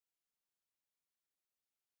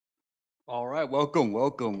All right,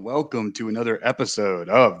 welcome to another episode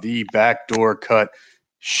of the Backdoor Cut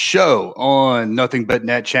Show on Nothing But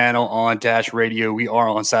Net channel on Dash Radio. We are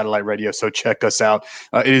on satellite radio, so check us out.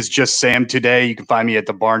 It is just Sam today. You can find me at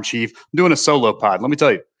the Barn Chief. I'm doing a solo pod. Let me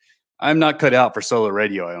tell you, I'm not cut out for solo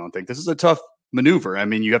radio. I don't think this is a tough maneuver. I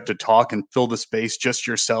mean, you have to talk and fill the space just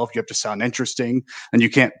yourself. You have to sound interesting, and you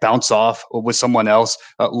can't bounce off with someone else.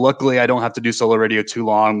 Luckily, I don't have to do solo radio too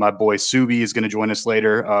long. My boy Subbi is going to join us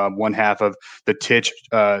later. One half of the TICH.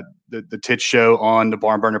 The TICH show on the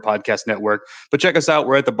Barn Burner Podcast Network. But check us out.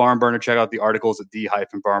 We're at the Barn Burner. Check out the articles at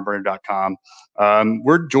the-barnburner.com.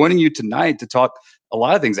 We're joining you tonight to talk a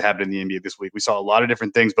lot of things that happened in the NBA this week. We saw a lot of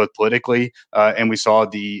different things, both politically, and we saw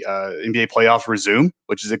the NBA playoffs resume,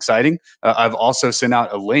 which is exciting. I've also sent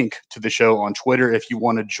out a link to the show on Twitter. If you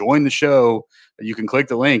want to join the show, you can click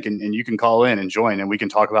the link and you can call in and join, and we can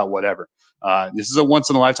talk about whatever. This is a once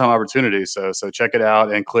in a lifetime opportunity. So check it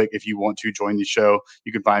out and click if you want to join the show.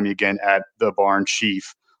 You can find me again at the Barn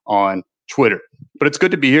Chief on Twitter. But it's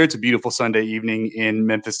good to be here. It's a beautiful Sunday evening in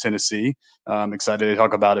Memphis, Tennessee. I'm excited to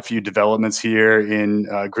talk about a few developments here in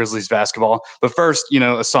Grizzlies basketball. But first,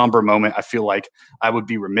 a somber moment. I feel like I would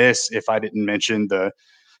be remiss if I didn't mention the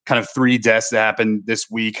kind of three deaths that happened this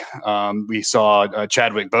week. We saw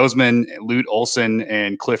Chadwick Boseman, Lute Olson,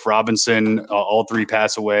 and Cliff Robinson, all three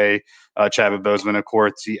pass away. Chadwick Boseman, of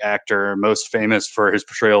course, the actor most famous for his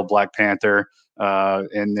portrayal of Black Panther.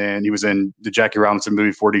 And then he was in the Jackie Robinson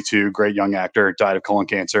movie 42, great young actor, died of colon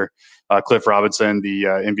cancer. Cliff Robinson, the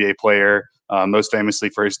NBA player, most famously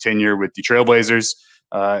for his tenure with the Trailblazers.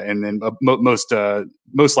 And then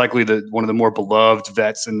most likely one of the more beloved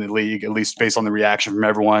vets in the league, at least based on the reaction from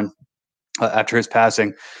everyone after his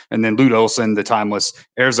passing. And then Lute Olson, the timeless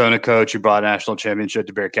Arizona coach who brought a national championship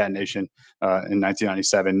to Bearcat Nation in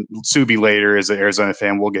 1997. Subbi later is an Arizona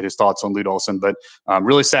fan. We'll get his thoughts on Lute Olson, but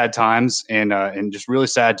really sad times and just really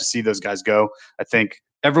sad to see those guys go. I think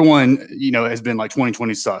everyone, has been like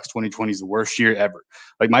 2020 sucks. 2020 is the worst year ever.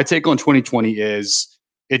 Like my take on 2020 is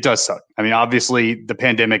it does suck. I mean, obviously the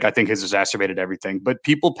pandemic, I think, has exacerbated everything, but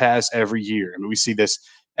people pass every year. I mean, we see this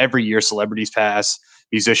every year. Celebrities pass,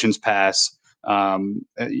 musicians pass, and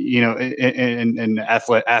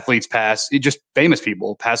athletes pass. Just famous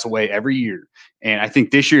people pass away every year. And I think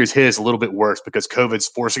this year's hit is a little bit worse because COVID's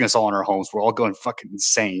forcing us all in our homes. We're all going fucking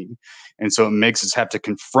insane. And so it makes us have to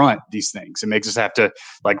confront these things. It makes us have to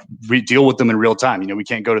deal with them in real time. We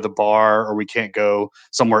can't go to the bar or we can't go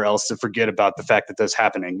somewhere else to forget about the fact that that's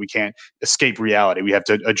happening. We can't escape reality. We have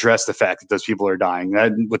to address the fact that those people are dying.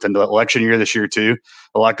 That, within the election year this year too,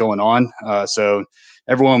 a lot going on. So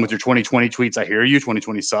everyone with your 2020 tweets, I hear you.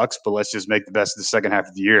 2020 sucks, but let's just make the best of the second half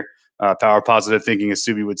of the year. Power positive thinking, as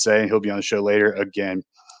Subbi would say. He'll be on the show later again.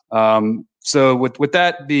 So with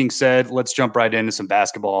that being said, let's jump right into some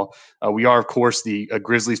basketball. We are, of course, the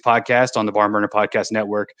Grizzlies podcast on the Barn Burner Podcast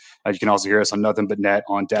Network. You can also hear us on Nothing But Net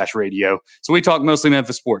on Dash Radio. So we talk mostly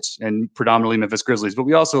Memphis sports and predominantly Memphis Grizzlies, but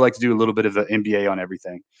we also like to do a little bit of the NBA on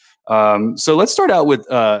everything. So let's start out with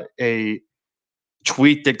a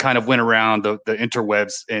tweet that kind of went around the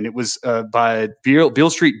interwebs, and it was by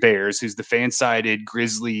Beale Street Bears, who's the fan-sided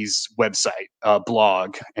Grizzlies website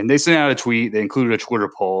blog, and they sent out a tweet. They included a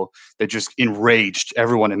Twitter poll that just enraged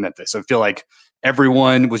everyone in Memphis. I feel like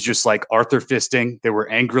everyone was just like Arthur fisting. They were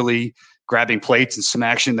angrily grabbing plates and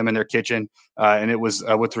smashing them in their kitchen. And it was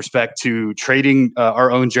with respect to trading our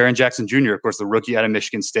own Jaren Jackson Jr., of course, the rookie out of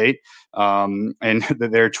Michigan State. And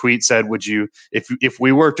their tweet said, would you, if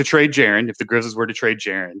we were to trade Jaren, if the Grizzlies were to trade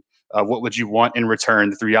Jaren, what would you want in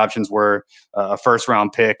return? The three options were a first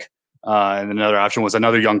round pick. And another option was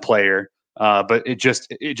another young player. But it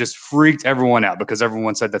just freaked everyone out because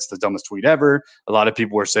everyone said that's the dumbest tweet ever. A lot of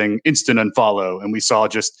people were saying instant unfollow, and we saw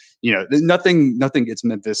just nothing gets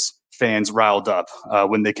Memphis fans riled up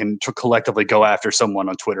when they can collectively go after someone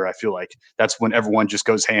on Twitter. I feel like that's when everyone just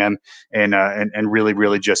goes ham and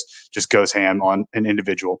really just goes ham on an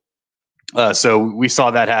individual. So we saw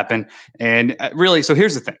that happen, and really, so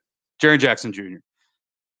here's the thing: Jaren Jackson Jr.,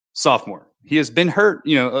 sophomore. He has been hurt,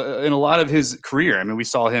 in a lot of his career. I mean, we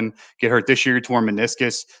saw him get hurt this year, torn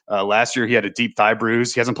meniscus. Last year, he had a deep thigh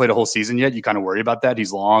bruise. He hasn't played a whole season yet. You kind of worry about that.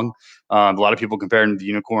 He's long. A lot of people compare him to the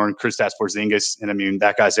unicorn, Kristaps Porzingis, and I mean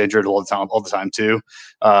that guy's injured all the time too.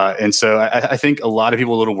 And so I think a lot of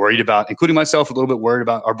people are a little worried about, including myself, a little bit worried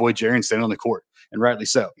about our boy Jaren staying on the court, and rightly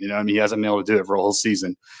so. He hasn't been able to do it for a whole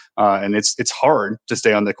season, and it's hard to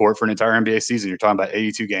stay on the court for an entire NBA season. You're talking about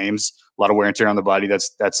 82 games, a lot of wear and tear on the body.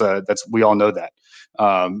 That's we all know that.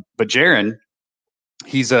 But Jaren,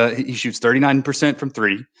 he shoots 39% from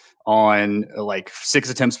three on like 6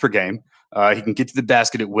 attempts per game. He can get to the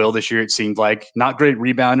basket at will this year, it seemed like. Not great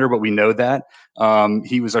rebounder, but we know that.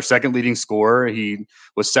 He was our second leading scorer. He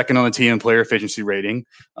was second on the team in player efficiency rating.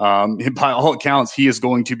 By all accounts, he is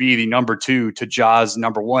going to be the number 2 to Ja's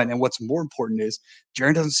number 1. And what's more important is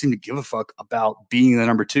Jaren doesn't seem to give a fuck about being the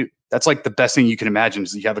number 2. That's like the best thing you can imagine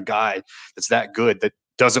is you have a guy that's that good that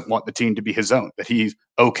doesn't want the team to be his own, that he's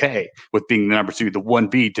okay with being the number 2, the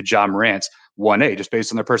 1B to Ja Morant's 1A, just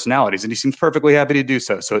based on their personalities. And he seems perfectly happy to do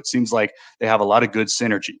so. So it seems like they have a lot of good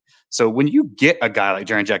synergy. So when you get a guy like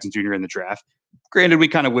Jaren Jackson Jr. in the draft, granted, we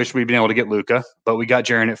kind of wish we'd been able to get Luka, but we got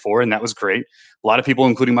Jaren at 4, and that was great. A lot of people,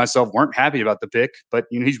 including myself, weren't happy about the pick, but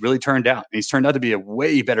he's really turned out. And he's turned out to be a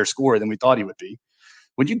way better scorer than we thought he would be.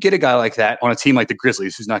 When you get a guy like that on a team like the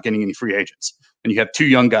Grizzlies, who's not getting any free agents, and you have 2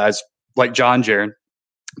 young guys like Ja and Jaren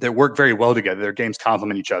that work very well together, their games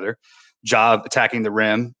complement each other. Ja attacking the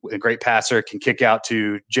rim, a great passer, can kick out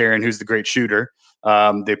to Jaren, who's the great shooter.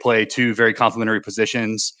 They play 2 very complementary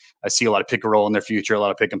positions. I see a lot of pick and roll in their future, a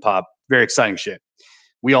lot of pick and pop. Very exciting shit.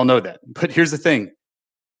 We all know that. But here's the thing.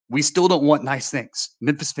 We still don't want nice things.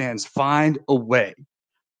 Memphis fans, find a way,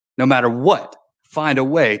 no matter what, find a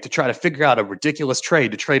way to try to figure out a ridiculous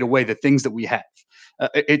trade to trade away the things that we have.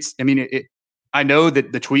 I know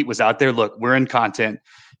that the tweet was out there. Look, we're in content,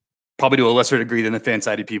 probably to a lesser degree than the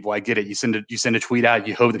fan-sided people. I get it. You send a tweet out.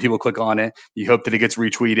 You hope that people click on it. You hope that it gets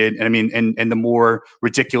retweeted. And the more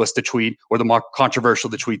ridiculous the tweet or the more controversial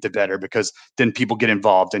the tweet, the better, because then people get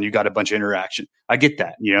involved and you got a bunch of interaction. I get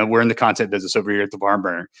that. We're in the content business over here at the Barn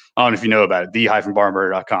Burner. I don't know if you know about it,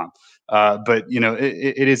 the-barnburner.com. But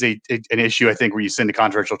it is an issue, I think, where you send a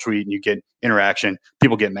controversial tweet and you get interaction.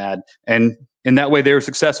 People get mad. And in that way, they were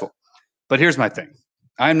successful. But here's my thing.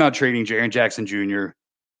 I'm not trading Jaren Jackson Jr.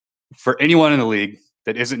 for anyone in the league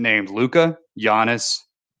that isn't named Luka, Giannis,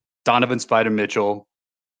 Donovan Spider Mitchell,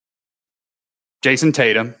 Jason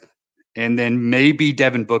Tatum, and then maybe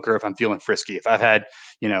Devin Booker if I'm feeling frisky. If I've had,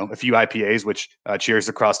 a few IPAs, which cheers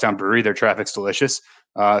to Crosstown Brewery, their traffic's delicious.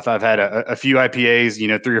 If I've had a few IPAs,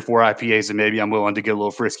 3 or 4 IPAs, and maybe I'm willing to get a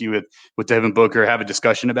little frisky with Devin Booker, have a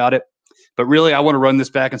discussion about it. But really, I want to run this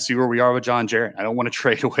back and see where we are with John Jaren. I don't want to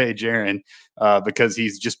trade away Jaren because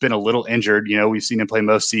he's just been a little injured. We've seen him play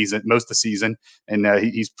most of the season, and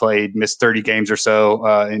he's missed 30 games or so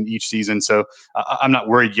in each season. So I'm not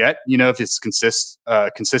worried yet. If it's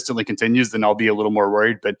consistently continues, then I'll be a little more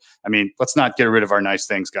worried. But let's not get rid of our nice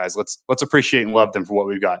things, guys. Let's appreciate and love them for what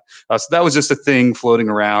we've got. So that was just a thing floating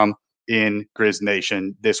around in Grizz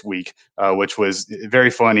Nation this week, which was very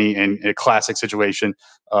funny and a classic situation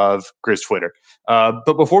of Grizz Twitter.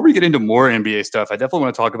 But before we get into more NBA stuff, I definitely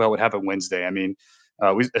want to talk about what happened Wednesday.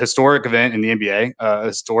 A historic event in the NBA, a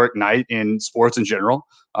historic night in sports in general.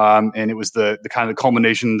 And it was the kind of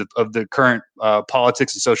culmination of the current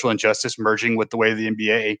politics and social injustice merging with the way the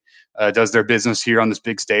NBA does their business here on this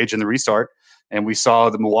big stage in the restart. And we saw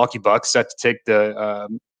the Milwaukee Bucks set to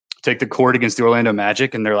take the court against the Orlando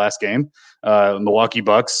Magic in their last game. Milwaukee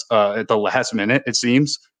Bucks, at the last minute, it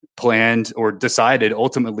seems, planned or decided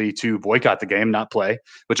ultimately to boycott the game, not play,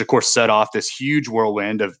 which of course set off this huge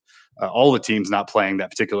whirlwind of all the teams not playing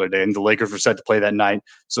that particular day. And the Lakers were set to play that night.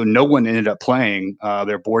 So no one ended up playing.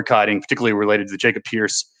 They're boycotting, particularly related to the Jacob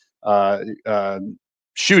Pierce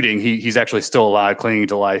shooting. He's actually still alive, clinging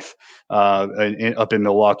to life up in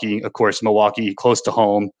Milwaukee. Of course, Milwaukee, close to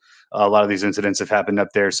home. A lot of these incidents have happened up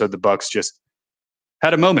there. So the Bucks just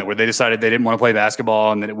had a moment where they decided they didn't want to play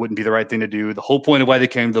basketball and that it wouldn't be the right thing to do. The whole point of why they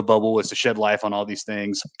came to the bubble was to shed light on all these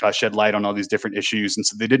things, shed light on all these different issues. And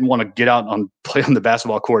so they didn't want to get out and play on the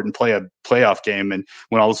basketball court and play a playoff game and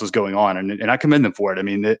when all this was going on. And I commend them for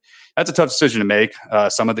it. That's a tough decision to make.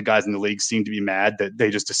 Some of the guys in the league seem to be mad that they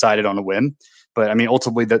just decided on a whim. But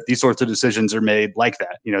ultimately, that these sorts of decisions are made like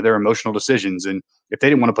that. They're emotional decisions. And if they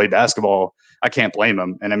didn't want to play basketball, I can't blame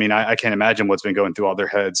them. And I can't imagine what's been going through all their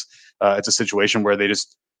heads. It's a situation where they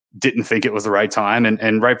just didn't think it was the right time,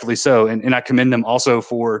 and rightfully so. And I commend them also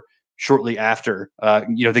for shortly after,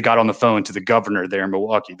 they got on the phone to the governor there in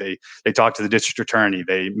Milwaukee. They talked to the district attorney.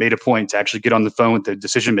 They made a point to actually get on the phone with the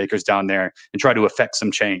decision makers down there and try to affect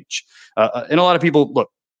some change. And a lot of people, look,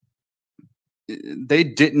 they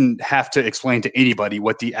didn't have to explain to anybody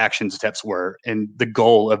what the action steps were and the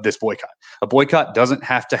goal of this boycott. A boycott doesn't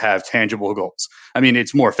have to have tangible goals.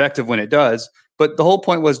 It's more effective when it does, but the whole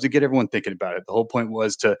point was to get everyone thinking about it. The whole point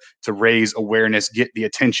was to raise awareness, get the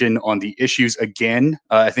attention on the issues again.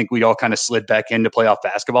 I think we all kind of slid back into playoff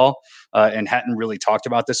basketball and hadn't really talked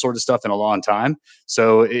about this sort of stuff in a long time.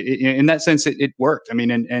 So in that sense, it worked.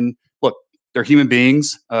 And look, they're human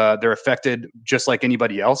beings. They're affected just like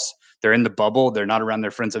anybody else. They're in the bubble. They're not around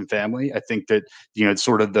their friends and family. I think that,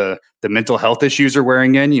 sort of the mental health issues are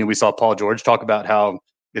wearing in. We saw Paul George talk about how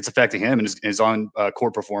it's affecting him and his on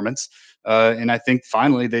court performance. And I think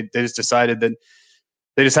finally they just decided that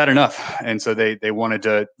they just had enough. And so they wanted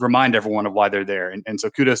to remind everyone of why they're there. And so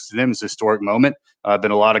kudos to them. It's a historic moment.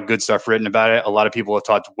 Been a lot of good stuff written about it. A lot of people have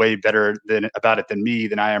talked way better about it than me,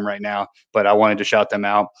 than I am right now. But I wanted to shout them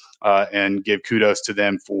out and give kudos to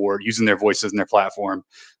them for using their voices and their platform.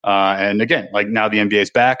 And again, like now the NBA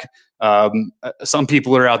is back. Some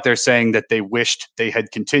people are out there saying that they wished they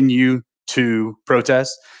had continued to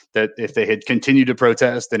protest, that if they had continued to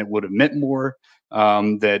protest, then it would have meant more.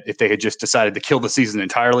 That if they had just decided to kill the season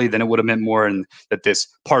entirely, then it would have meant more, and that this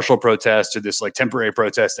partial protest or this like temporary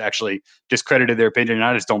protest actually discredited their opinion. And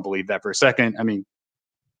I just don't believe that for a second. I mean,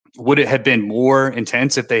 would it have been more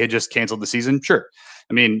intense if they had just canceled the season? Sure.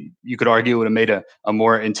 I mean, you could argue it would have made a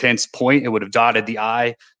more intense point. It would have dotted the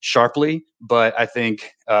I sharply. But I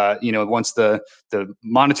think, once the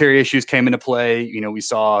monetary issues came into play, we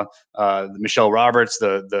saw Michelle Roberts,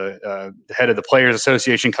 the head of the Players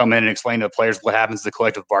Association, come in and explain to the players what happens to the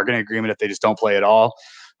collective bargaining agreement if they just don't play at all.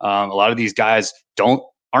 A lot of these guys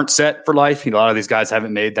aren't set for life. A lot of these guys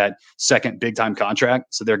haven't made that second big time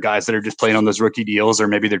contract. So they're guys that are just playing on those rookie deals, or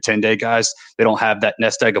maybe they're 10-day guys. They don't have that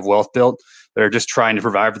nest egg of wealth built. They're just trying to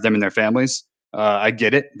provide for them and their families. I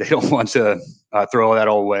get it. They don't want to throw that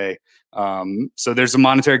all away. So there's some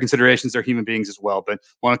monetary considerations. They're human beings as well, but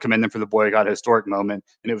want to commend them for the Boycott, historic moment.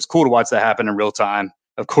 And it was cool to watch that happen in real time.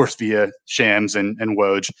 Of course, via Shams and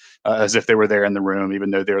Woj, as if they were there in the room,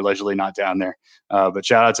 even though they're allegedly not down there. But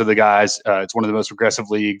shout out to the guys. It's one of the most progressive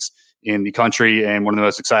leagues in the country and one of the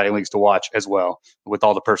most exciting leagues to watch as well, with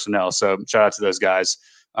all the personnel. So shout out to those guys.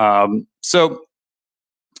 So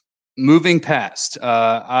moving past,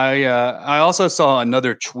 I also saw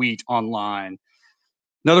another tweet online,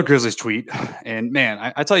 another Grizzlies tweet. And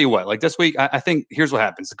man, I tell you what, like this week, I think here's what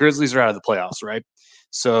happens. The Grizzlies are out of the playoffs, right?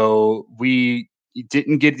 So we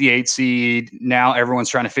didn't get the 8 seed. Now everyone's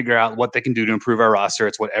trying to figure out what they can do to improve our roster.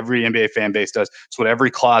 It's what every NBA fan base does. It's what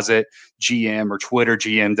every closet GM or Twitter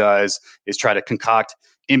GM does, is try to concoct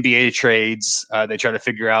NBA trades. They try to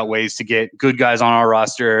figure out ways to get good guys on our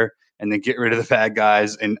roster and then get rid of the bad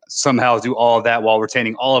guys, and somehow do all of that while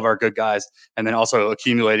retaining all of our good guys, and then also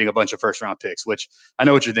accumulating a bunch of first-round picks, which I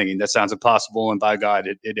know what you're thinking. That sounds impossible, and by God,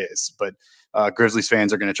 it is. But Grizzlies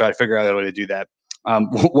fans are going to try to figure out a way to do that.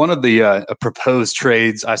 One of the proposed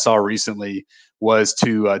trades I saw recently was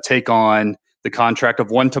to take on the contract of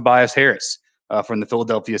one Tobias Harris from the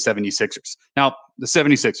Philadelphia 76ers. Now, the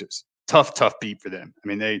 76ers, tough beat for them. I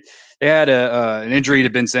mean, they had an injury to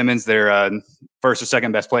Ben Simmons, their first or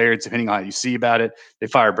second best player, depending on how you see about it. They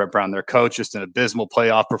fired Brett Brown, their coach. Just an abysmal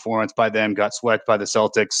playoff performance by them, got swept by the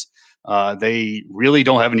Celtics. They really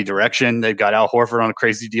don't have any direction. They've got Al Horford on a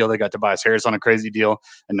crazy deal. They got Tobias Harris on a crazy deal,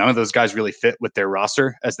 and none of those guys really fit with their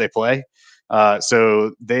roster as they play.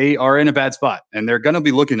 So they are in a bad spot, and they're going to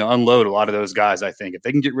be looking to unload a lot of those guys. I think if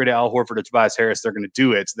they can get rid of Al Horford or Tobias Harris, they're going to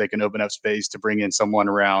do it so they can open up space to bring in someone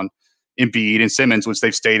around Embiid and Simmons, which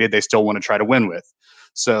they've stated they still want to try to win with.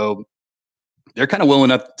 So they're kind of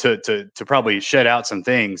willing up to probably shed out some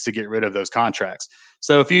things to get rid of those contracts.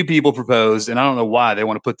 So a few people proposed, and I don't know why they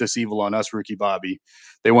want to put this evil on us, Rookie Bobby.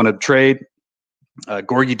 They want to trade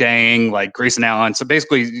Gorgie Dang, like Grayson Allen. So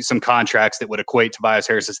basically some contracts that would equate Tobias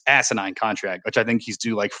Harris's asinine contract, which I think he's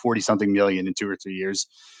due like 40-something million in 2 or 3 years,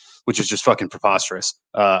 which is just fucking preposterous.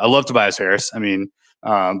 I love Tobias Harris. I mean,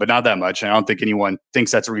 but not that much. And I don't think anyone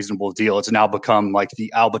thinks that's a reasonable deal. It's now become like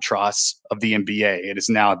the albatross of the NBA. It is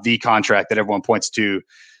now the contract that everyone points to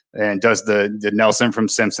and does the Nelson from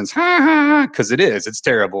Simpsons, because it is. It's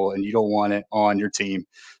terrible, and you don't want it on your team.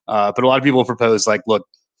 But a lot of people propose, like, look,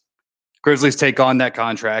 Grizzlies take on that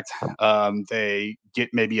contract. They get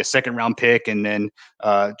maybe a second-round pick and then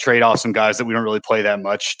trade off some guys that we don't really play that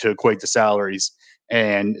much to equate to salaries.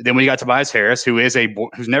 And then we got Tobias Harris,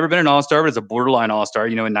 who's never been an all-star, but is a borderline all-star, a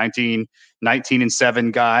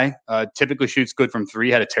 19-7 guy, typically shoots good from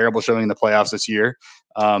three, had a terrible showing in the playoffs this year.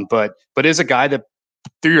 But is a guy that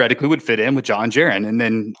theoretically would fit in with John Jaren. And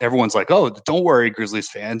then everyone's like, oh, don't worry, Grizzlies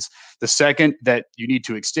fans. The second that you need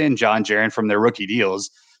to extend John Jaren from their rookie deals,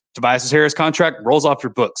 Tobias Harris contract rolls off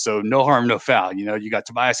your book. So no harm, no foul. You got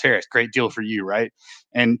Tobias Harris, great deal for you, right?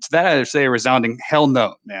 And to that, I say a resounding hell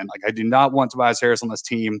no, man. Like, I do not want Tobias Harris on this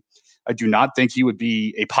team. I do not think he would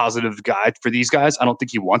be a positive guide for these guys. I don't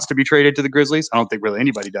think he wants to be traded to the Grizzlies. I don't think really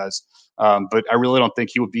anybody does. But I really don't think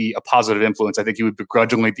he would be a positive influence. I think he would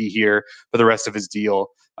begrudgingly be here for the rest of his deal.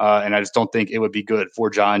 And I just don't think it would be good for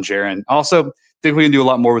John Jaren. Also, think we can do a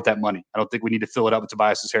lot more with that money. I don't think we need to fill it up with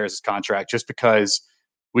Tobias Harris's contract just because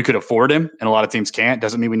we could afford him and a lot of teams can't.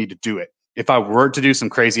 Doesn't mean we need to do it. If I were to do some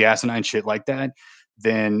crazy asinine shit like that,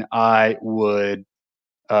 then I would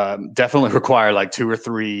definitely require like 2 or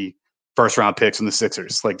 3 first round picks from the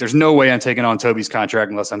Sixers. Like, there's no way I'm taking on Toby's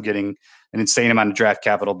contract unless I'm getting an insane amount of draft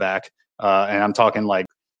capital back. And I'm talking like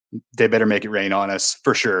they better make it rain on us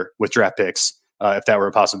for sure with draft picks if that were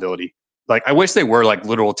a possibility. Like, I wish they were like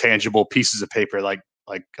literal tangible pieces of paper, like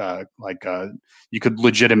you could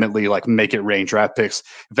legitimately like make it rain draft picks.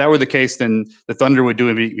 If that were the case, then the Thunder would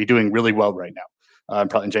be doing really well right now.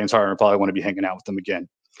 Probably James Harden would probably want to be hanging out with them again.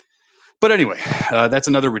 But anyway, that's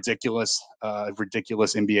another ridiculous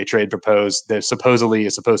NBA trade proposed that supposedly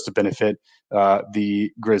is supposed to benefit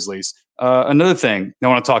the Grizzlies. Another thing I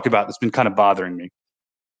want to talk about that's been kind of bothering me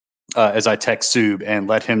as I text Sub and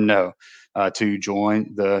let him know to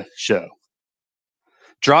join the show.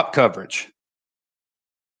 Drop coverage.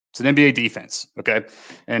 It's an NBA defense, okay?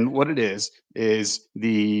 And what it is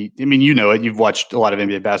you know it. You've watched a lot of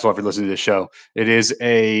NBA basketball if you're listening to this show. It is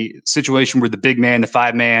a situation where the big man, the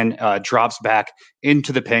 5-man, drops back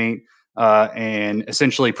into the paint and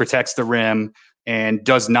essentially protects the rim and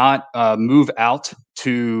does not move out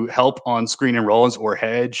to help on screen and rolls or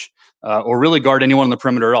hedge or really guard anyone on the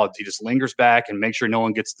perimeter at all. He just lingers back and makes sure no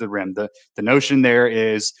one gets to the rim. The notion there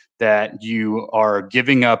is that you are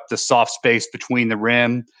giving up the soft space between the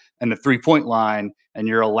rim and the 3-point line, and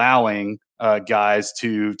you're allowing guys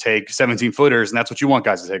to take 17-footers, and that's what you want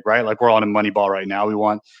guys to take, right? Like, we're on a money ball right now. We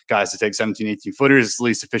want guys to take 17, 18-footers. It's the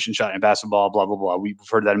least efficient shot in basketball, blah, blah, blah. We've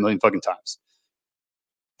heard that a million fucking times.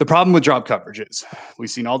 The problem with drop coverage is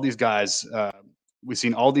we've seen all these guys, we've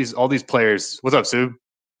seen all these players. What's up, Sue?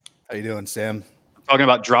 How you doing, Sam? I'm talking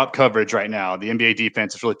about drop coverage right now. The NBA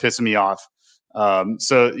defense is really pissing me off.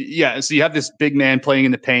 So you have this big man playing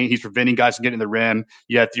in the paint. He's preventing guys from getting to the rim.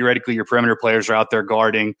 Yeah, theoretically, your perimeter players are out there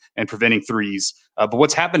guarding and preventing threes. But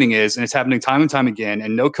what's happening is, and it's happening time and time again,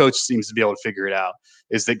 and no coach seems to be able to figure it out,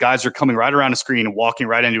 is that guys are coming right around a screen and walking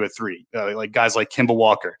right into a three. Like guys like Kemba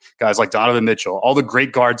Walker, guys like Donovan Mitchell, all the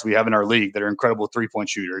great guards we have in our league that are incredible 3-point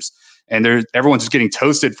shooters. And everyone's just getting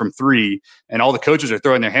toasted from three, and all the coaches are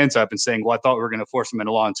throwing their hands up and saying, well, I thought we were going to force them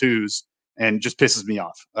into long twos, and just pisses me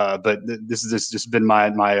off. But this has just been my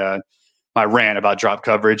rant about drop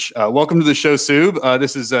coverage. Welcome to the show, Sub.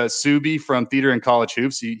 This is Subbi from Theater and College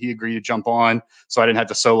Hoops. He agreed to jump on, so I didn't have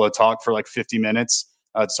to solo talk for like 50 minutes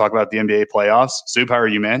to talk about the NBA playoffs. Sub, how are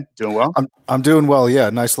you, man? Doing well? I'm doing well, yeah.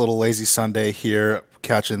 Nice little lazy Sunday here,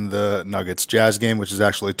 catching the Nuggets Jazz game, which has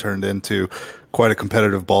actually turned into quite a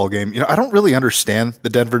competitive ball game. You know, I don't really understand the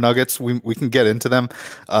Denver Nuggets. We can get into them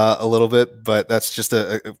a little bit, but that's just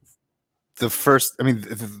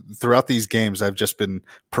throughout these games, I've just been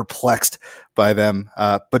perplexed by them,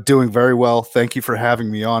 but doing very well. Thank you for having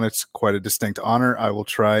me on. It's quite a distinct honor. I will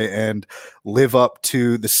try and live up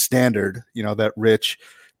to the standard, that Rich,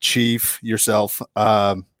 Chief, yourself,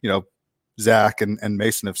 Zach and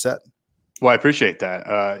Mason have set. Well, I appreciate that.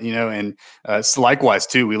 And likewise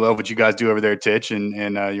too. We love what you guys do over there at TICH,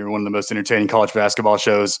 and you're one of the most entertaining college basketball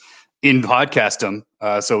shows in podcastdom.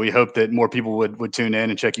 So we hope that more people would tune in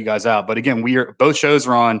and check you guys out. But again, both shows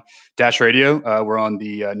are on Dash Radio. We're on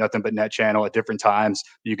the Nothing But Net channel at different times.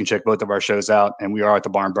 You can check both of our shows out, and we are at the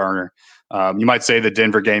Barn Burner. You might say the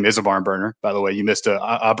Denver game is a barn burner. By the way, you missed an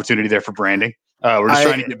opportunity there for branding. We're just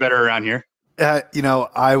trying to get better around here.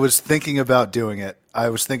 I was thinking about doing it. I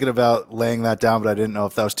was thinking about laying that down, but I didn't know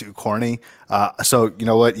if that was too corny. So you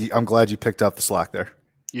know what? I'm glad you picked up the slack there.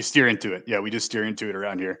 You steer into it. Yeah, we just steer into it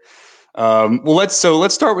around here. Let's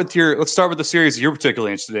start with the series you're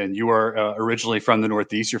particularly interested in. You are originally from the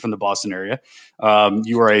Northeast. You're from the Boston area.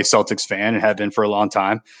 You are a Celtics fan and have been for a long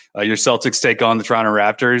time. Your Celtics take on the Toronto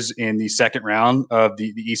Raptors in the second round of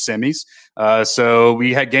the East semis. So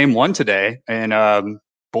we had game one today, and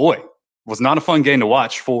was not a fun game to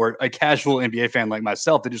watch for a casual NBA fan like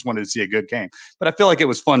myself that just wanted to see a good game. But I feel like it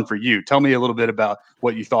was fun for you. Tell me a little bit about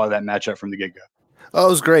what you thought of that matchup from the get-go. Oh, it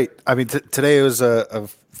was great. I mean, today was a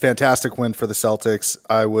fantastic win for the Celtics.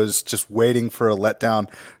 I was just waiting for a letdown.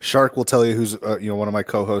 Shark will tell you, who's one of my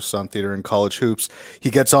co-hosts on Theater and College Hoops.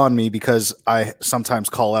 He gets on me because I sometimes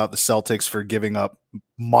call out the Celtics for giving up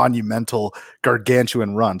monumental,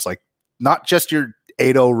 gargantuan runs, like not just your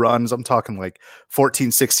 8-0 runs. I'm talking like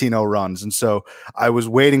 14, 16-0 runs. And so I was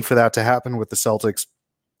waiting for that to happen with the Celtics.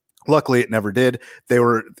 Luckily, it never did. They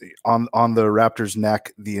were on the Raptors'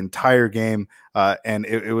 neck the entire game, and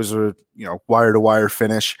it was a wire-to-wire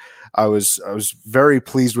finish. I was very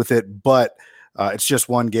pleased with it, but it's just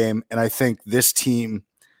one game, and I think this team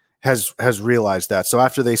has realized that. So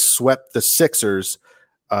after they swept the Sixers,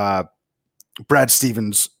 Brad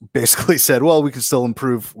Stevens basically said, well, we can still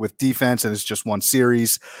improve with defense, and it's just one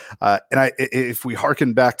series. If we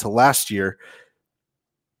harken back to last year,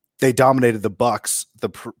 they dominated the Bucks, the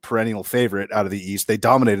perennial favorite out of the East. They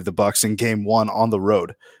dominated the Bucks in game 1 on the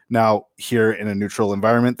road. Now, here in a neutral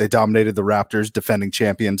environment, they dominated the Raptors, defending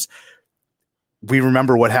champions. We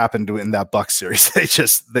remember what happened in that Bucks series.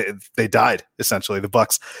 They died, essentially. The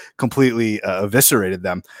Bucks completely eviscerated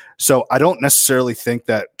them. So I don't necessarily think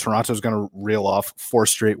that Toronto is going to reel off 4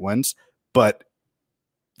 straight wins, but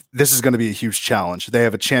this is going to be a huge challenge. They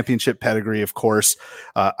have a championship pedigree, of course.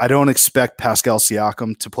 I don't expect Pascal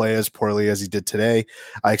Siakam to play as poorly as he did today.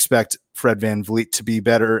 I expect Fred VanVleet to be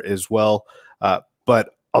better as well. But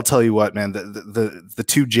I'll tell you what, man, the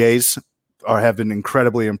two Jays have been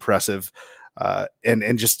incredibly impressive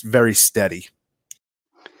and just very steady.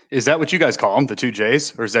 Is that what you guys call them, the two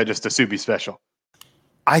Jays, or is that just a Subbi special?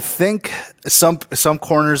 I think some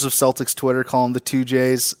corners of Celtics Twitter call them the two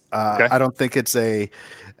Jays. Okay. I don't think it's a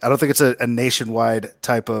nationwide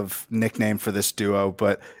type of nickname for this duo,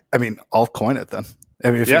 but I mean, I'll coin it then.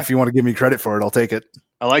 I mean, if you want to give me credit for it, I'll take it.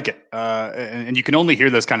 I like it. And you can only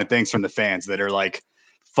hear those kind of things from the fans that are like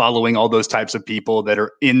following all those types of people that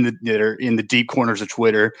are in the deep corners of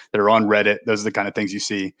Twitter, that are on Reddit. Those are the kind of things you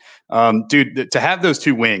see. Dude, to have those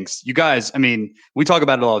two wings, you guys, I mean, we talk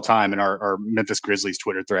about it all the time in our Memphis Grizzlies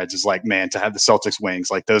Twitter threads. Is like, man, to have the Celtics wings,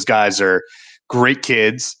 like those guys are great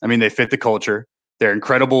kids. I mean, they fit the culture. They're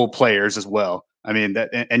incredible players as well. I mean,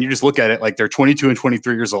 and you just look at it like they're 22 and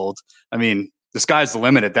 23 years old. I mean, the sky's the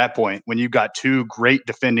limit at that point. When you've got two great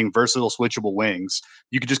defending, versatile, switchable wings,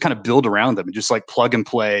 you could just kind of build around them and just like plug and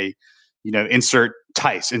play, insert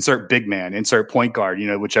Tice, insert big man, insert point guard,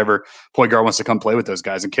 whichever point guard wants to come play with those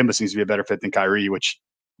guys. And Kemba seems to be a better fit than Kyrie, which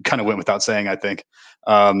kind of went without saying, I think.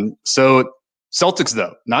 So Celtics,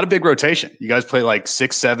 though, not a big rotation. You guys play like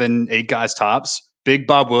 6, 7, 8 guys tops. Big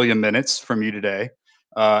Bob Williams minutes from you today.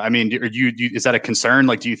 I mean, is that a concern?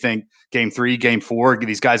 Like, do you think game 3, game 4,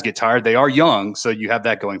 these guys get tired? They are young, so you have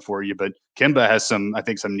that going for you. But Kemba has some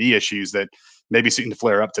knee issues that maybe seem to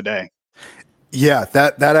flare up today. Yeah,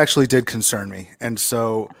 that actually did concern me. And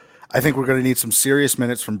so I think we're going to need some serious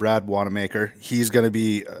minutes from Brad Wanamaker. He's going to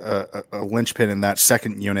be a linchpin in that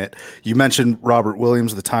second unit. You mentioned Robert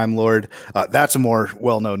Williams, the Time Lord. That's a more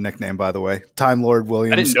well-known nickname, by the way. Time Lord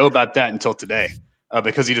Williams. I didn't know about that until today.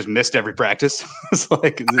 Because he just missed every practice. It's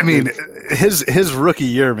like, I mean, his rookie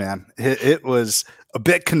year, man, it was a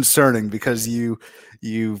bit concerning because you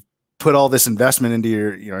put all this investment into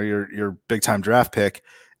your big time draft pick,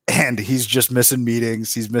 and he's just missing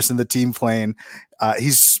meetings. He's missing the team playing.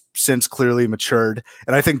 He's since clearly matured,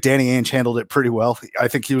 and I think Danny Ainge handled it pretty well. I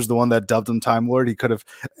think he was the one that dubbed him Time Lord. He could have,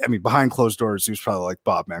 I mean, behind closed doors, he was probably like,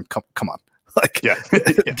 Bob, man, come on. Like, yeah.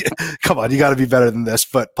 Come on, you got to be better than this.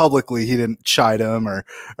 But publicly, he didn't chide him or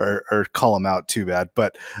call him out too bad.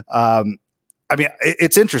 But I mean,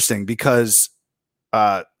 it's interesting because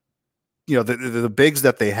the bigs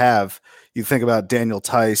that they have. You think about Daniel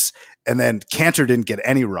Tice, and then Cantor didn't get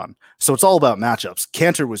any run. So it's all about matchups.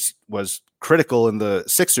 Cantor was critical in the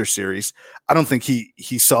Sixers series. I don't think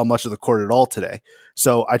he saw much of the court at all today.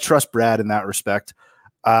 So I trust Brad in that respect.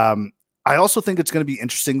 I also think it's going to be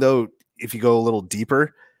interesting though. If you go a little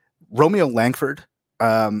deeper, Romeo Langford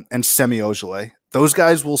and Semi Ojeleye, those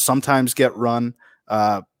guys will sometimes get run,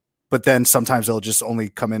 but then sometimes they'll just only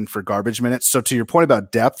come in for garbage minutes. So to your point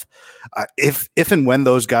about depth, if and when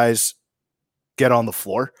those guys get on the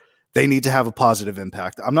floor, they need to have a positive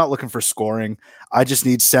impact. I'm not looking for scoring. I just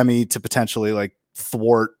need Semi to potentially like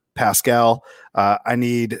thwart Pascal. I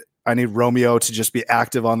need Romeo to just be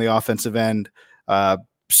active on the offensive end.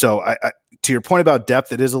 So to your point about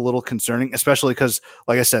depth, it is a little concerning, especially because,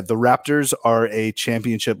 like I said, the Raptors are a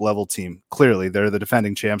championship level team. Clearly, they're the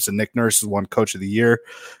defending champs, and Nick Nurse has won Coach of the Year.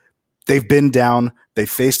 They've been down. They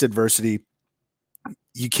faced adversity.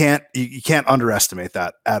 You can't underestimate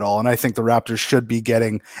that at all. And I think the Raptors should be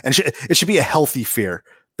getting, and it should be a healthy fear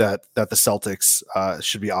that the Celtics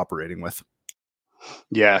should be operating with.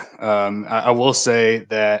 Yeah, I will say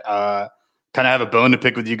that. Kind of have a bone to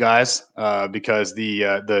pick with you guys because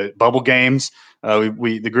the bubble games,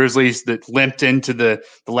 the Grizzlies that limped into the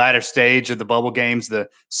latter stage of the bubble games, the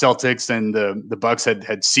Celtics and the Bucks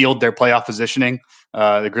had sealed their playoff positioning.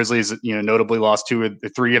 The Grizzlies, notably lost 2 or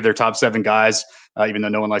 3 of their top 7 guys, even though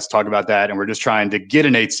no one likes to talk about that. And we're just trying to get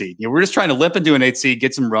an 8 seed. We're just trying to limp into an 8 seed,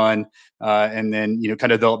 get some run, and then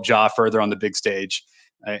kind of develop Ja further on the big stage.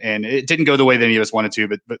 And it didn't go the way that any of us wanted to,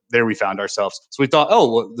 but there we found ourselves. So we thought,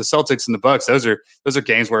 oh, well, the Celtics and the Bucks, those are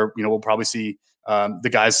games where, we'll probably see the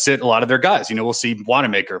guys sit a lot of their guys. We'll see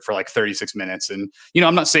Wanamaker for like 36 minutes. And,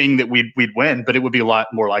 I'm not saying that we'd win, but it would be a lot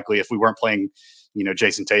more likely if we weren't playing,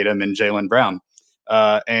 Jason Tatum and Jaylen Brown.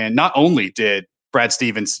 And not only did Brad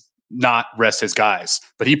Stevens not rest his guys,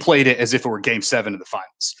 but he played it as if it were game 7 of the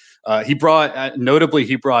finals. He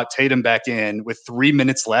brought Tatum back in with 3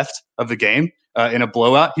 minutes left of the game in a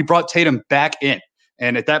blowout. He brought Tatum back in.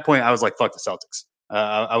 And at that point, I was like, fuck the Celtics.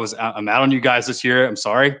 I'm out on you guys this year. I'm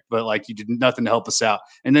sorry, but like you did nothing to help us out.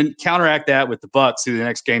 And then counteract that with the Bucks, who the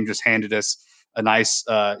next game just handed us a nice,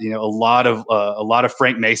 a lot of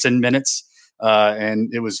Frank Mason minutes.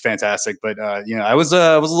 And it was fantastic. But, I was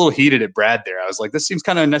a little heated at Brad there. I was like, this seems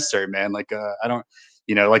kind of unnecessary, man. Like, I don't,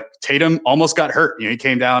 like Tatum almost got hurt. He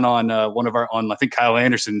came down on I think Kyle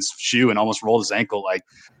Anderson's shoe and almost rolled his ankle. Like,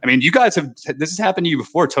 I mean, you guys this has happened to you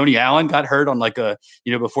before. Tony Allen got hurt on like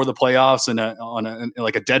before the playoffs and on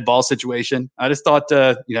a dead ball situation. I just thought,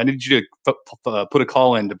 I needed you to put a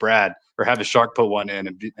call in to Brad or have the Shark put one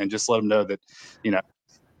in and just let him know that,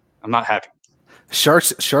 I'm not happy.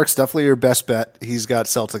 Sharks definitely your best bet. He's got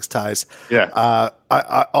Celtics ties. Yeah.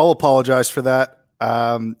 I'll apologize for that.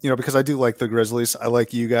 Because I do like the Grizzlies. I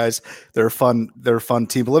like you guys. They're a fun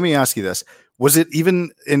team. But let me ask you this. Was it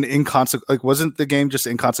even wasn't the game just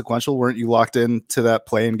inconsequential? Weren't you locked into that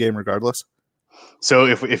play-in game regardless? So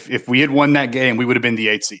if we had won that game, we would have been the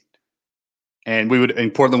 8th seed. And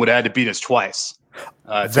Portland would have had to beat us twice.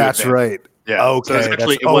 That's right. Yeah. Okay. So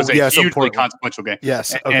it was a hugely consequential game.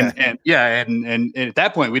 Yes. Okay. And at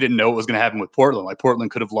that point, we didn't know what was going to happen with Portland. Like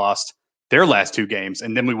Portland could have lost their last 2 games,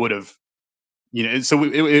 and then we would have, so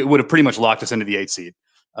it would have pretty much locked us into the 8th seed.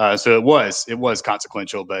 So it was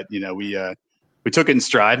consequential, but we took it in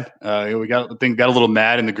stride. We got a little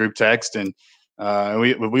mad in the group text, and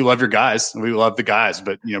we love your guys. We love the guys,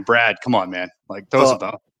 but Brad, come on, man, like throw us a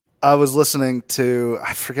bone. I was listening to,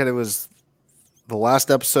 I forget, it was the last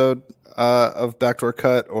episode of Backdoor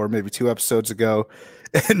Cut, or maybe 2 episodes ago,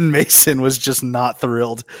 and Mason was just not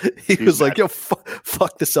thrilled. He was like, yo,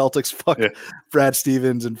 fuck the Celtics, fuck Brad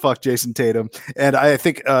Stevens, and fuck Jason Tatum. And I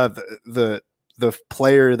think the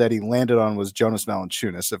player that he landed on was Jonas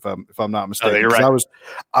Valanciunas, if I'm not mistaken. Oh, you're right.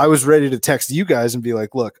 I was ready to text you guys and be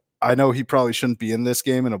like, look, I know he probably shouldn't be in this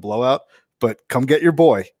game in a blowout, but come get your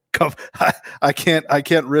boy. Come, I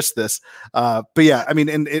can't risk this. But yeah, I mean,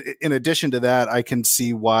 in addition to that, I can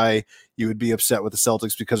see why you would be upset with the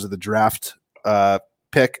Celtics because of the draft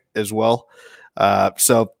pick as well.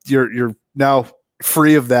 So you're now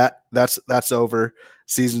free of that. That's over.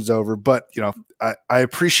 Season's over. But I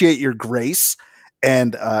appreciate your grace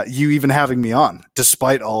and you even having me on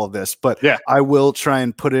despite all of this. But yeah, I will try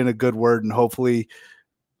and put in a good word, and hopefully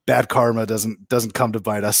bad karma doesn't come to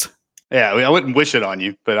bite us. Yeah, I wouldn't wish it on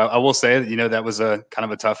you, but I will say that, that was a kind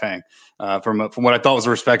of a tough hang from what I thought was a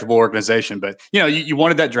respectable organization. But, you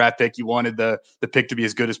wanted that draft pick. You wanted the pick to be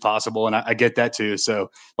as good as possible. And I get that, too.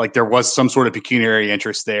 So, like, there was some sort of pecuniary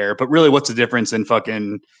interest there. But really, what's the difference in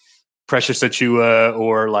fucking Precious Achiuwa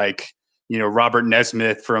or, like, Robert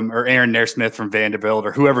Nesmith or Aaron Nesmith from Vanderbilt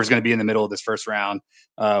or whoever's going to be in the middle of this first round?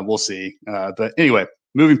 We'll see. But anyway,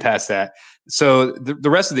 moving past that. So the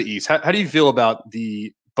rest of the East, how do you feel about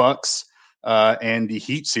the Bucks and the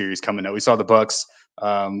Heat series coming up? We saw the Bucks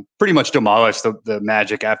pretty much demolish the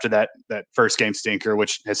Magic after that first game stinker,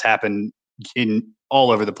 which has happened in all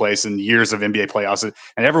over the place in years of NBA playoffs,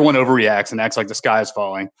 and everyone overreacts and acts like the sky is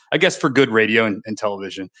falling, I guess, for good radio and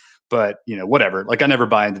television. But whatever. Like, I never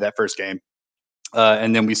buy into that first game.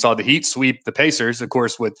 And then we saw the Heat sweep the Pacers, of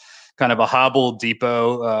course, with kind of a hobbled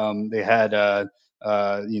Depot. They had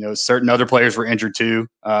certain other players were injured too,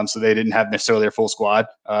 so they didn't have necessarily their full squad.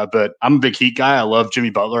 But I'm a big Heat guy. I love Jimmy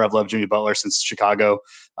Butler. I've loved Jimmy Butler since Chicago.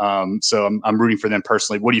 So I'm rooting for them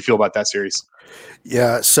personally. What do you feel about that series?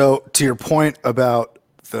 Yeah. So to your point about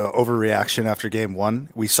the overreaction after game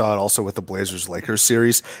 1, we saw it also with the Blazers-Lakers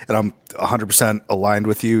series, and I'm 100% aligned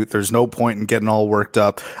with you. There's no point in getting all worked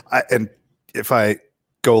up. And if I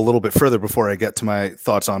go a little bit further before I get to my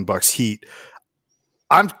thoughts on Bucks Heat,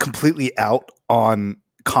 I'm completely out on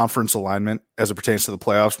conference alignment as it pertains to the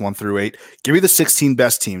playoffs 1 through 8. Give me the 16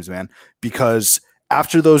 best teams, man, because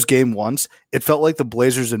after those game 1s, it felt like the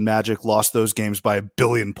Blazers and Magic lost those games by 1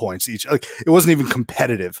 billion points each. Like, it wasn't even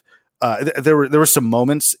competitive. There were some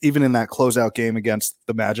moments, even in that closeout game against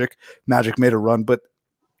the Magic. Magic made a run, but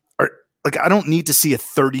I don't need to see a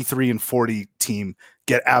 33-40 team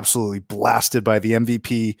get absolutely blasted by the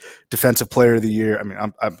MVP, Defensive Player of the Year. I mean,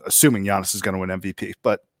 I'm assuming Giannis is going to win MVP,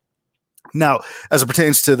 but now as it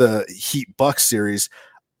pertains to the Heat Bucks series,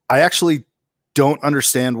 I actually don't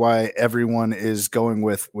understand why everyone is going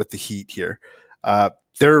with the Heat here.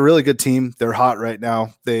 They're a really good team. They're hot right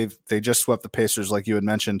now. They just swept the Pacers, like you had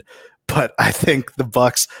mentioned. But I think the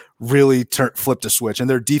Bucks really flipped a switch, and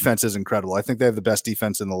their defense is incredible. I think they have the best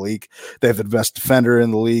defense in the league. They have the best defender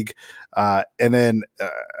in the league, and then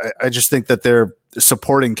I just think that their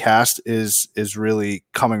supporting cast is really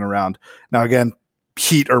coming around. Now, again,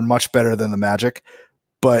 Heat are much better than the Magic,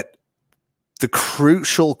 but the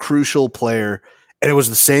crucial player, and it was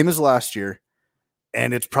the same as last year,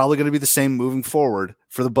 and it's probably going to be the same moving forward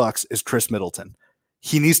for the Bucks, is Chris Middleton.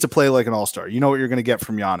 He needs to play like an all-star. You know what you're going to get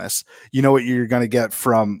from Giannis. You know what you're going to get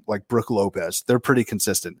from like Brook Lopez. They're pretty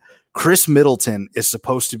consistent. Chris Middleton is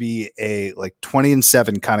supposed to be a like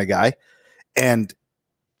 20-7 kind of guy, and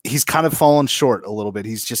he's kind of fallen short a little bit.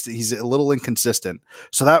 He's a little inconsistent.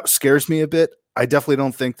 So that scares me a bit. I definitely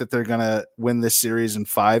don't think that they're going to win this series in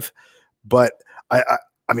 5, but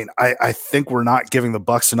I think we're not giving the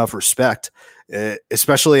Bucks enough respect,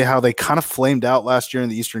 especially how they kind of flamed out last year in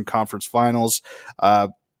the Eastern Conference Finals.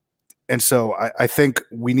 And so I think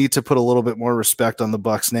we need to put a little bit more respect on the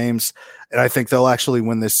Bucks' names, and I think they'll actually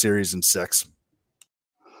win this series in 6.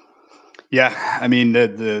 Yeah, I mean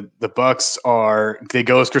the Bucks they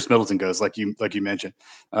go as Chris Middleton goes, like you mentioned.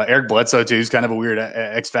 Eric Bledsoe too is kind of a weird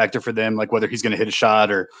X factor for them, like whether he's going to hit a shot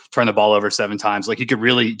or turn the ball over 7 times. Like he could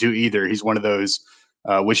really do either. He's one of those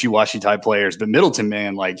wishy-washy type players. But Middleton,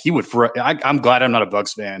 man, like he would. I'm glad I'm not a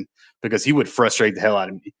Bucks fan because he would frustrate the hell out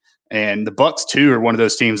of me. And the Bucks too are one of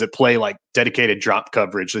those teams that play like dedicated drop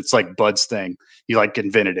coverage. It's like Bud's thing. He like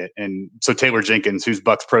invented it. And so Taylor Jenkins, who's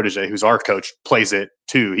Bucks protege, who's our coach, plays it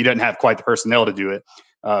too. He doesn't have quite the personnel to do it.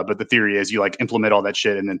 But the theory is you like implement all that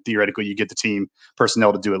shit, and then theoretically you get the team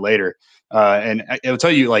personnel to do it later. And I will tell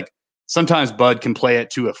you, like, sometimes Bud can play it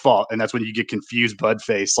to a fault, and that's when you get confused Bud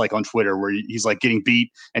face, like on Twitter, where he's like getting beat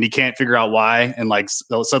and he can't figure out why, and like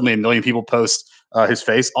suddenly a million people post his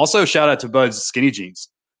face. Also, shout out to Bud's skinny jeans.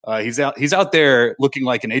 He's out there looking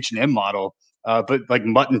like an H&M model, but like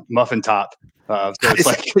muffin top. So it's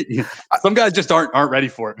like some guys just aren't ready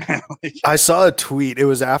for it, man. Like, I saw a tweet. It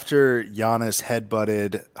was after Giannis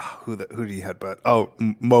headbutted who did he headbutt? Oh,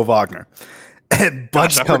 Mo Wagner. And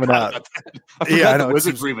Bud's coming out. Yeah, I know.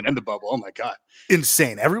 Wizards were even in the bubble. Oh my god,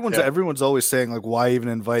 insane! Everyone's always saying like, why even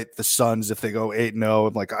invite the Suns if they go 8-0?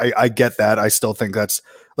 And like, I get that. I still think that's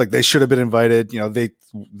like they should have been invited. You know,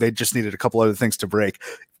 they just needed a couple other things to break.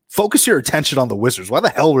 Focus your attention on the Wizards. Why the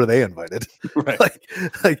hell were they invited? Right.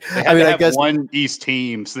 I guess one East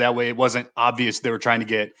team, so that way it wasn't obvious they were trying to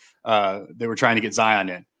get Zion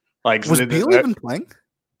in. Like, was Beal even playing?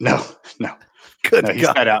 No. Good. No, he's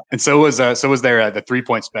cut out, and so was their the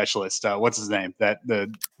 3-point specialist. What's his name?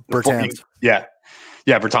 Bertans.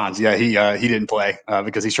 Yeah, Bertans. Yeah, he didn't play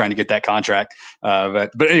because he's trying to get that contract.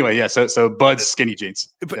 But anyway, yeah. So Bud's skinny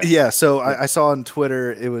jeans. But so I saw on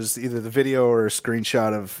Twitter it was either the video or a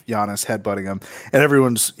screenshot of Giannis headbutting him, and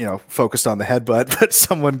everyone's focused on the headbutt, but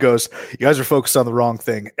someone goes, "You guys are focused on the wrong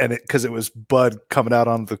thing," and because it was Bud coming out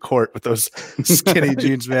on the court with those skinny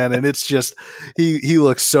jeans, man, and it's just he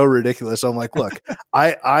looks so ridiculous. I'm like, look,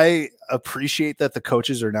 I appreciate that the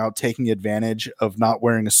coaches are now taking advantage of not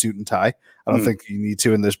wearing a suit and tie. I don't think you need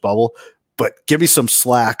to in this bubble, but give me some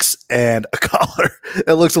slacks and a collar.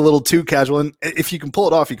 It looks a little too casual. And if you can pull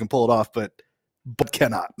it off, you can pull it off, but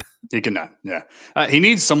cannot. He cannot. Yeah. He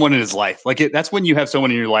needs someone in his life. Like that's when you have someone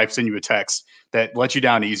in your life send you a text that lets you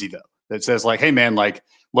down easy though. That says like, hey man, like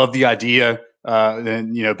love the idea.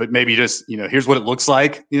 Then, but maybe just, here's what it looks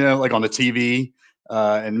like, like on the TV.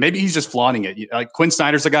 And maybe he's just flaunting it. Like Quinn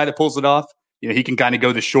Snyder's the guy that pulls it off. He can kind of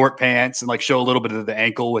go the short pants and like show a little bit of the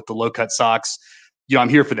ankle with the low cut socks. I'm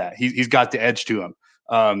here for that. He's got the edge to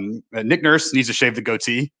him. Nick Nurse needs to shave the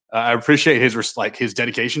goatee. I appreciate his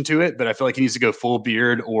dedication to it, but I feel like he needs to go full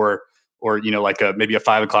beard or like maybe a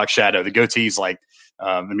 5 o'clock shadow. The goatee's like,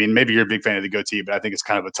 maybe you're a big fan of the goatee, but I think it's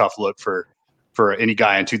kind of a tough look for any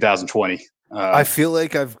guy in 2020. I feel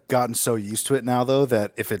like I've gotten so used to it now, though,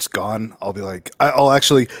 that if it's gone, I'll be like,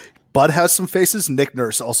 Bud has some faces. Nick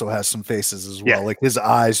Nurse also has some faces as well. Yeah. Like his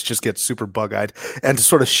eyes just get super bug-eyed. And to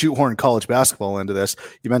sort of shoehorn college basketball into this,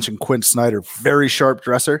 you mentioned Quinn Snyder, very sharp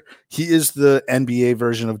dresser. He is the NBA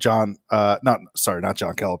version of not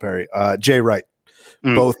John Calipari, Jay Wright.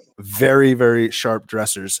 Both very, very sharp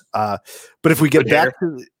dressers. But if we get back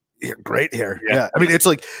to great hair. Yeah. It's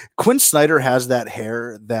like Quinn Snyder has that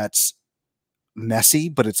hair that's messy,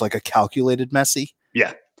 but it's like a calculated messy.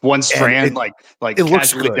 Yeah. One strand like it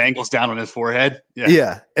casually dangles down on his forehead.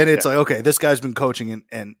 Yeah. And it's like, okay, this guy's been coaching in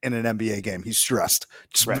an NBA game. He's stressed.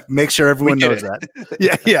 Just make sure everyone knows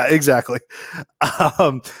that. Yeah, exactly.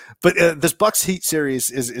 But this Bucks Heat series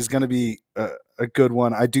is going to be a good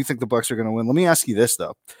one. I do think the Bucks are going to win. Let me ask you this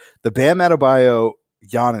though: the Bam Adebayo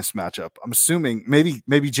Giannis matchup. I'm assuming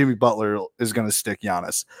maybe Jimmy Butler is going to stick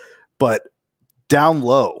Giannis, but down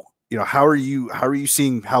low, how are you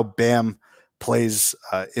seeing how Bam plays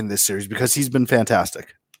in this series, because he's been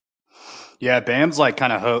fantastic? Yeah, Bam's like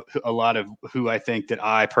kind of a lot of who I think that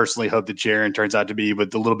I personally hope that Jaren turns out to be,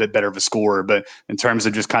 with a little bit better of a scorer. But in terms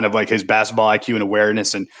of just kind of like his basketball IQ and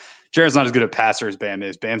awareness, and Jaren's not as good a passer as Bam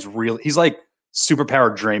is. Bam's he's like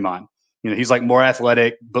superpowered Draymond. He's like more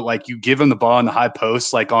athletic, but like you give him the ball in the high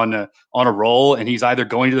post, like on a roll, and he's either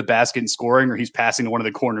going to the basket and scoring, or he's passing to one of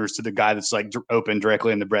the corners to the guy that's like open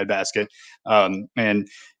directly in the breadbasket. And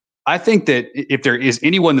I think that if there is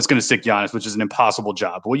anyone that's going to stick Giannis, which is an impossible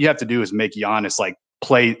job, what you have to do is make Giannis like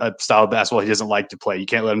play a style of basketball he doesn't like to play. You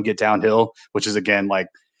can't let him get downhill, which is again like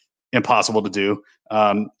impossible to do.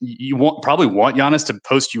 You probably want Giannis to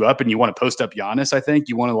post you up, and you want to post up Giannis. I think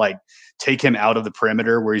you want to like take him out of the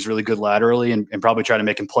perimeter where he's really good laterally, and probably try to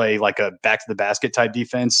make him play like a back to the basket type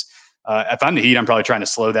defense. If I'm the Heat, I'm probably trying to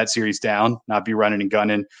slow that series down, not be running and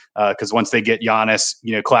gunning. Because once they get Giannis,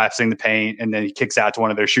 collapsing the paint, and then he kicks out to one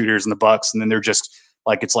of their shooters in the Bucks, and then they're just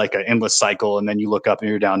like, it's like an endless cycle. And then you look up and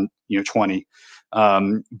you're down, 20.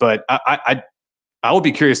 But I will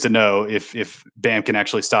be curious to know if Bam can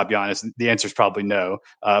actually stop Giannis. The answer is probably no.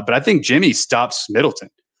 But I think Jimmy stops Middleton.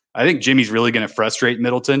 I think Jimmy's really going to frustrate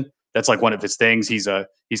Middleton. That's like one of his things. He's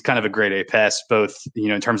kind of a grade A pass, both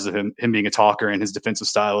in terms of him being a talker and his defensive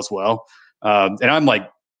style as well. And I'm like,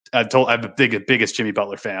 I'm the biggest Jimmy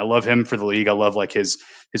Butler fan. I love him for the league. I love like his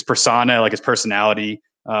persona, like his personality.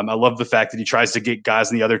 I love the fact that he tries to get guys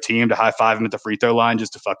in the other team to high five him at the free throw line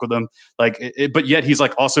just to fuck with them. But yet he's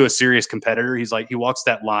like also a serious competitor. He's like, he walks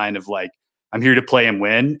that line of like, I'm here to play and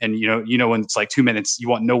win. And when it's like 2 minutes, you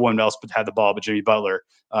want no one else but have the ball but Jimmy Butler.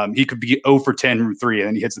 He could be 0 for 10 from 3, and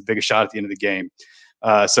then he hits the biggest shot at the end of the game.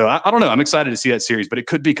 So I don't know. I'm excited to see that series, but it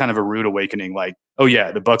could be kind of a rude awakening. Like, oh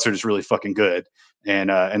yeah, the Bucks are just really fucking good, and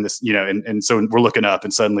this, and so we're looking up,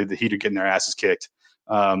 and suddenly the Heat are getting their asses kicked.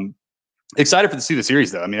 Excited to see the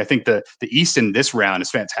series though. I mean, I think the East in this round is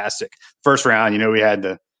fantastic. First round, we had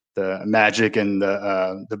the Magic and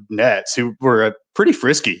the Nets, who were pretty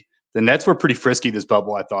frisky. The Nets were pretty frisky this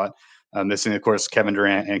bubble, I thought. Missing, of course, Kevin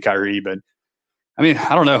Durant and Kyrie, but I mean,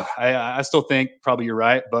 I don't know. I still think probably you're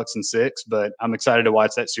right, Bucks in 6, but I'm excited to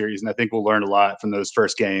watch that series, and I think we'll learn a lot from those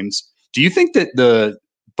first games. Do you think that the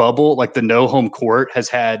bubble, like the no home court, has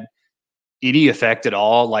had any effect at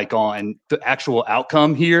all, like on the actual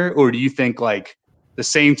outcome here? Or do you think like the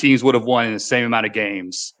same teams would have won in the same amount of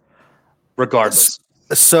games regardless?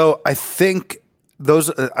 So I think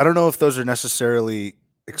those, I don't know if those are necessarily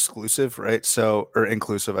exclusive, right? Or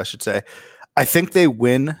inclusive, I should say. I think they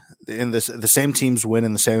win in this. The same teams win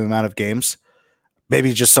in the same amount of games,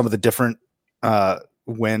 maybe just some of the different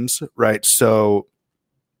wins, right? So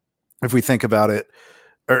if we think about it,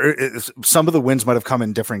 some of the wins might have come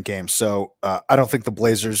in different games. So I don't think the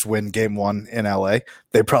Blazers win game 1 in LA.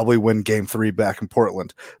 They probably win game 3 back in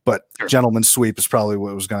Portland, but sure, gentleman's sweep is probably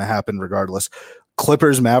what was going to happen regardless.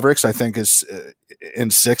 Clippers Mavericks, I think, is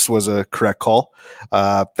in 6 was a correct call.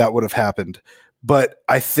 That would have happened. But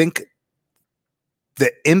I think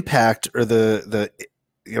the impact, or the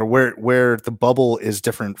where the bubble is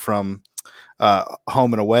different from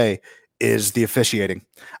home and away, is the officiating.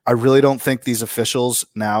 I really don't think these officials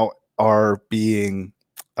now are being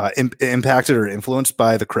impacted or influenced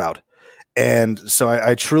by the crowd. And so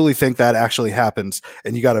I truly think that actually happens,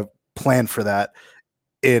 and you got to plan for that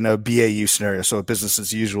in a BAU scenario, so a business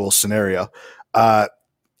as usual scenario.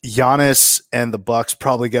 Giannis and the Bucks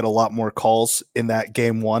probably get a lot more calls in that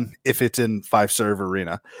game 1 if it's in 5-serve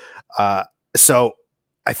arena. So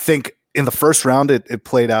I think in the first round, it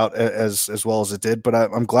played out as well as it did, but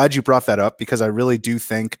I'm glad you brought that up, because I really do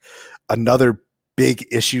think another big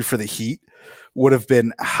issue for the Heat would have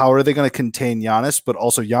been, how are they going to contain Giannis? But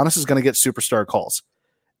also Giannis is going to get superstar calls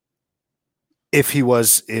if he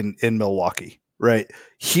was in Milwaukee, right?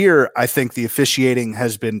 Here, I think the officiating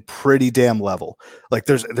has been pretty damn level. Like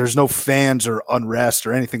there's no fans or unrest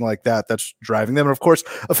or anything like that that's driving them. And of course,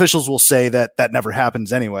 officials will say that never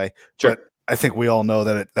happens anyway. Sure. But I think we all know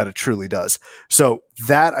that it truly does. So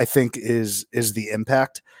that, I think, is the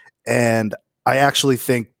impact. And I actually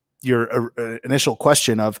think your initial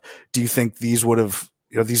question of, do you think these would have,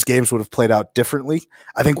 these games would have played out differently?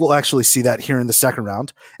 I think we'll actually see that here in the second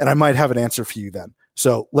round, and I might have an answer for you then.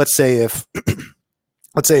 So let's say if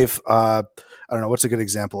I don't know, what's a good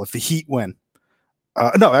example? If the Heat win,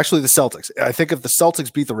 no, actually the Celtics. I think if the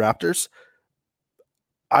Celtics beat the Raptors,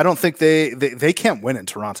 I don't think they can't win in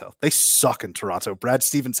Toronto. They suck in Toronto. Brad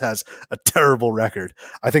Stevens has a terrible record.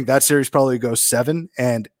 I think that series probably goes 7.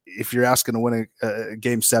 And if you're asking to win a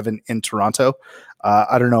game 7 in Toronto,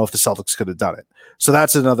 I don't know if the Celtics could have done it. So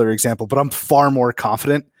that's another example. But I'm far more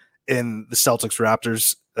confident in the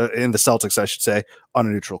Celtics, I should say, on a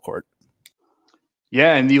neutral court.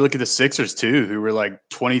 Yeah, and you look at the Sixers too, who were like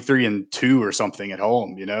 23-2 or something at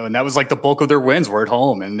home, and that was like the bulk of their wins were at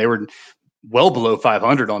home, and they were well below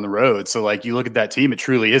 500 on the road. So like you look at that team, it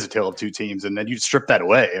truly is a tale of two teams, and then you strip that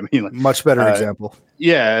away. I mean, like, much better example.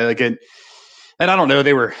 Yeah, like and I don't know,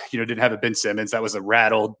 they were didn't have a Ben Simmons. That was a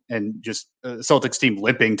rattled and just Celtics team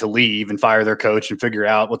limping to leave and fire their coach and figure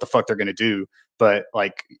out what the fuck they're going to do. But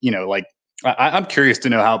I'm curious to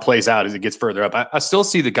know how it plays out as it gets further up. I still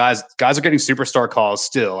see the guys are getting superstar calls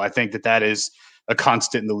still. I think that is a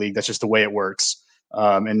constant in the league. That's just the way it works.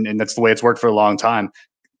 And that's the way it's worked for a long time.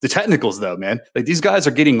 The technicals though, man, like these guys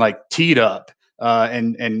are getting like teed up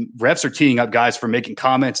and refs are teeing up guys for making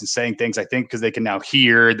comments and saying things, I think, because they can now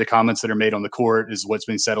hear the comments that are made on the court is what's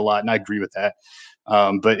been said a lot. And I agree with that.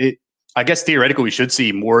 But I guess theoretically we should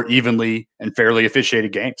see more evenly and fairly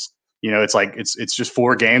officiated games. It's like it's just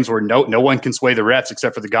 4 games where no one can sway the refs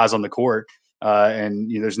except for the guys on the court, and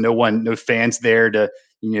there's no fans there to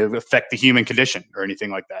affect the human condition or anything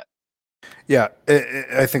like that. Yeah,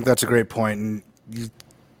 I think that's a great point. And you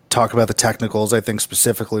talk about the technicals. I think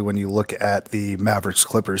specifically when you look at the Mavericks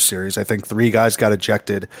Clippers series, I think 3 guys got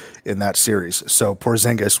ejected in that series. So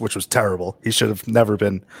Porzingis, which was terrible, he should have never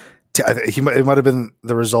been. It might have been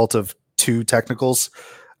the result of 2 technicals.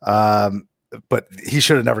 But he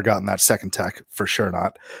should have never gotten that second tech, for sure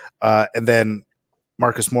not. And then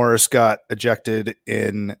Marcus Morris got ejected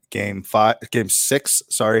in game 6,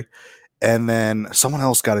 sorry. And then someone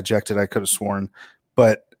else got ejected, I could have sworn.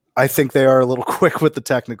 But I think they are a little quick with the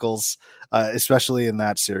technicals, especially in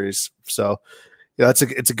that series. So yeah, it's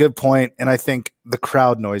a good point. And I think the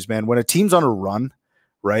crowd noise, man, when a team's on a run,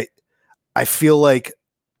 right, I feel like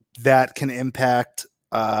that can impact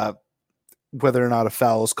whether or not a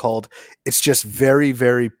foul is called. It's just very,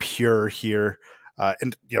 very pure here.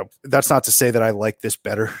 And that's not to say that I like this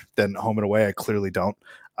better than home and away. I clearly don't.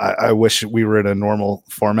 I wish we were in a normal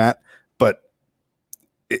format, but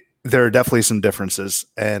there are definitely some differences.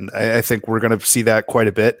 And I think we're going to see that quite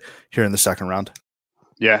a bit here in the second round.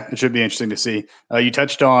 Yeah, it should be interesting to see. You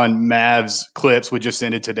touched on Mavs Clips, which just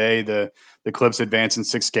ended today. The Clips advance in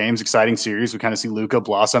 6 games, exciting series. We kind of see Luka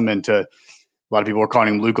blossom into a lot of people are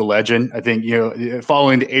calling him Luka legend. I think,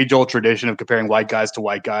 following the age-old tradition of comparing white guys to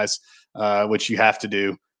white guys, which you have to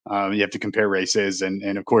do. You have to compare races.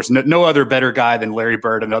 And of course, no other better guy than Larry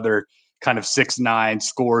Bird, another kind of 6'9"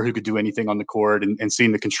 scorer who could do anything on the court and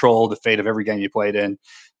seeing the control, the fate of every game you played in.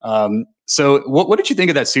 So what did you think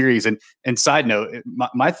of that series? And side note,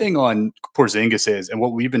 my thing on Porzingis is, and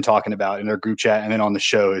what we've been talking about in our group chat and then on the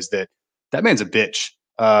show, is that man's a bitch.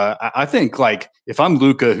 I think, like, if I'm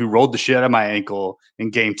Luka, who rolled the shit out of my ankle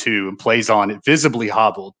in game 2 and plays on it, visibly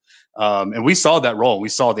hobbled, and we saw that roll, we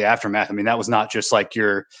saw the aftermath. I mean, that was not just like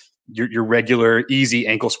your regular easy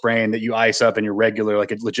ankle sprain that you ice up and your regular,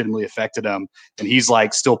 like, it legitimately affected him. And he's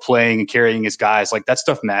like still playing and carrying his guys. Like, that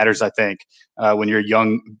stuff matters, I think, when you're a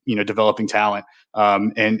young, developing talent.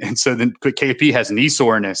 And so then KP has knee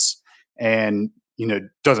soreness and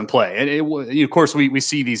doesn't play. And of course, we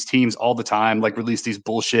see these teams all the time, like, release these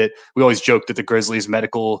bullshit. We always joke that the Grizzlies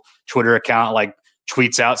medical Twitter account, like,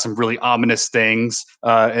 tweets out some really ominous things.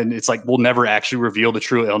 And it's like, we'll never actually reveal the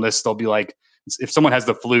true illness. They'll be like, if someone has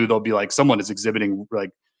the flu, they'll be like, someone is exhibiting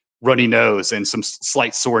like runny nose and some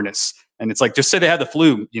slight soreness. And it's like, just say they had the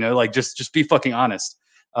flu, like, just be fucking honest.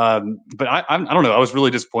 But I don't know. I was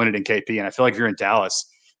really disappointed in KP. And I feel like if you're in Dallas,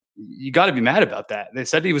 you got to be mad about that. They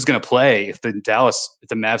said he was going to play if the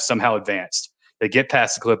Mavs somehow advanced. They get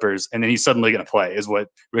past the Clippers, and then he's suddenly going to play, is what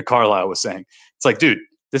Rick Carlisle was saying. It's like, dude,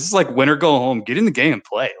 this is like win or go home. Get in the game and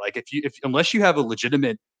play. Like, unless you have a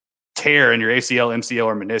legitimate tear in your ACL, MCL,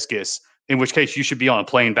 or meniscus, in which case you should be on a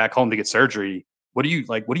plane back home to get surgery. What are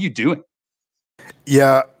you doing?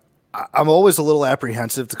 Yeah, I'm always a little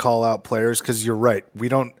apprehensive to call out players because you're right. We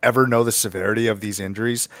don't ever know the severity of these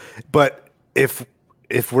injuries. But if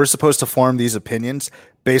we're supposed to form these opinions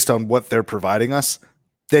based on what they're providing us,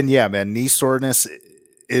 then yeah, man, knee soreness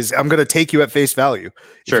is, I'm going to take you at face value.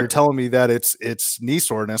 Sure. If you're telling me that it's knee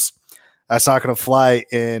soreness, that's not going to fly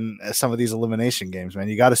in some of these elimination games, man.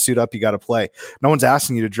 You got to suit up. You got to play. No one's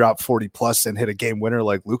asking you to drop 40 plus and hit a game winner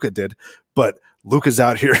like Luka did, but Luka's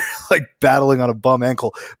out here like battling on a bum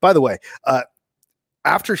ankle. By the way,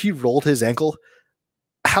 after he rolled his ankle,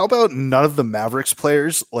 how about none of the Mavericks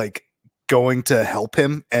players like going to help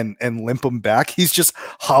him and limp him back. He's just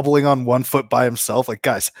hobbling on one foot by himself. Like,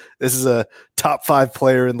 guys, this is a top 5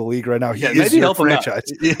 player in the league right now. He is your franchise.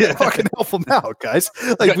 Yeah. Fucking help him out, guys.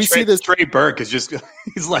 Like, we see this. Trey Burke is just,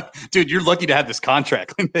 he's like, dude, you're lucky to have this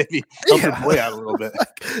contract. Maybe help your boy out a little bit.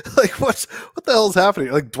 Like what the hell is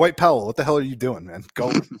happening? Like, Dwight Powell, what the hell are you doing, man?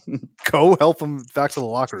 Go help him back to the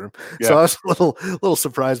locker room. Yeah. So I was a little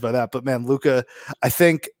surprised by that. But man, Luka, I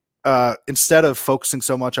think instead of focusing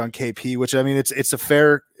so much on KP, which I mean, it's a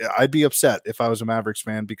fair, I'd be upset if I was a Mavericks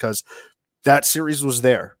fan, because that series was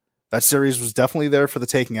there. That series was definitely there for the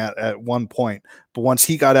taking at one point. But once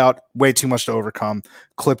he got out, way too much to overcome.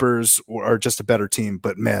 Clippers are just a better team.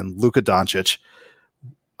 But man, Luka Doncic,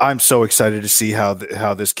 I'm so excited to see how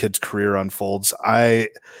this kid's career unfolds. I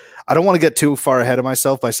don't want to get too far ahead of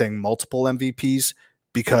myself by saying multiple MVPs,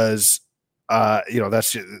 because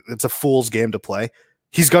it's a fool's game to play.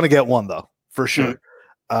 He's going to get one though, for sure.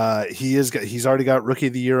 He's already got Rookie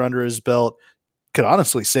of the Year under his belt. Could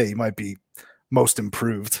honestly say he might be most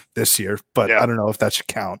improved this year, but I don't know if that should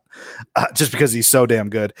count, just because he's so damn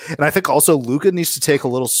good. And I think also Luka needs to take a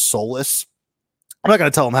little solace. I'm not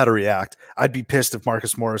going to tell him how to react. I'd be pissed if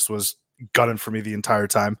Marcus Morris was gunning for me the entire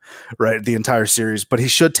time, right? The entire series. But he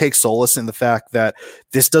should take solace in the fact that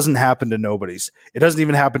this doesn't happen to nobodies. It doesn't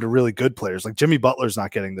even happen to really good players. Like Jimmy Butler's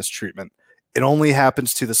not getting this treatment. It only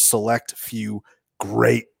happens to the select few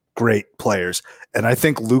great players. And I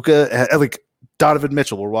think Luka, like Donovan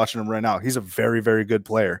Mitchell, we're watching him right now. He's a very, very good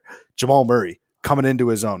player. Jamal Murray coming into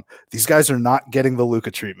his own. These guys are not getting the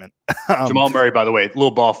Luka treatment. Jamal Murray, by the way,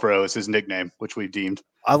 Little Ball Fro is his nickname, which we've deemed.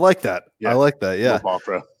 I like that. Yeah. I like that. Yeah. Little Ball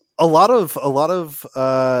Fro. A lot of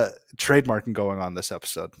trademarking going on this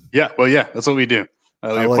episode. Yeah. Well, yeah, that's what we do.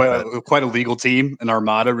 We're quite a legal team, an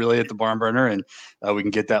armada really at the Barn Burner, and we can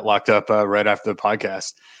get that locked up right after the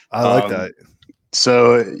podcast. I like that.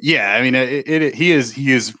 So yeah, I mean, he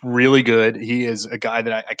is really good. He is a guy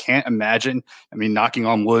that I can't imagine. I mean, knocking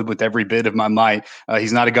on wood with every bit of my might,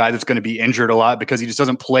 he's not a guy that's going to be injured a lot, because he just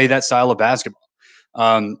doesn't play that style of basketball.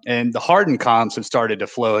 And the Harden comps have started to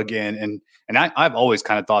flow again, and I've always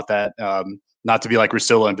kind of thought that. Not to be like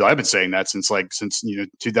Russillo and Bill, I've been saying that since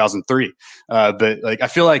 2003. But like, I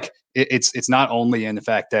feel like it's not only in the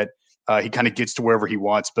fact that he kind of gets to wherever he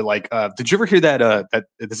wants, but like, did you ever hear that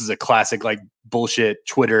this is a classic like bullshit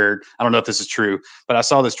Twitter? I don't know if this is true, but I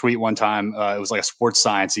saw this tweet one time. It was like a sports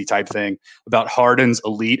sciencey type thing about Harden's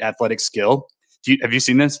elite athletic skill. Have you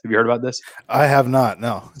seen this? Have you heard about this? I have not.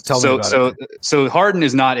 No. Tell me about it. So Harden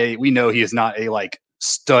is not we know he is not a like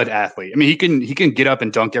stud athlete. I mean, he can get up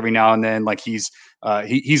and dunk every now and then. Like he's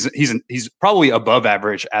probably above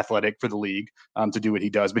average athletic for the league to do what he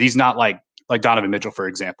does, but he's not like Donovan Mitchell, for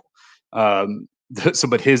example.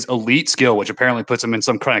 But his elite skill, which apparently puts him in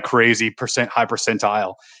some kind of crazy high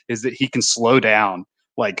percentile, is that he can slow down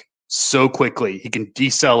like so quickly. He can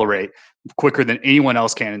decelerate quicker than anyone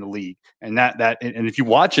else can in the league. And and if you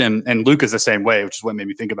watch him, and Luke is the same way, which is what made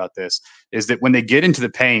me think about this, is that when they get into the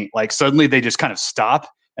paint, like suddenly they just kind of stop,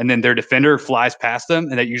 and then their defender flies past them,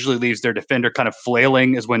 and that usually leaves their defender kind of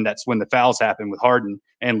flailing. That's when the fouls happen with Harden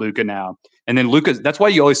and Luka now. And then Luka, that's why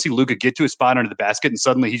you always see Luka get to his spot under the basket, and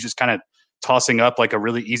suddenly he's just kind of tossing up like a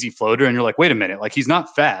really easy floater, and you're like, wait a minute, like he's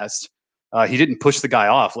not fast. He didn't push the guy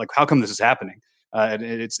off. Like, how come this is happening? And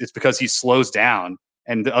it's because he slows down.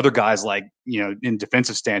 And the other guys, like, in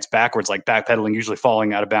defensive stance backwards, like backpedaling, usually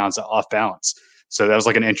falling out of bounds, off balance. So that was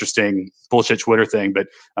like an interesting bullshit Twitter thing. But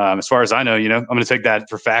as far as I know, I'm going to take that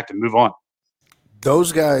for fact and move on.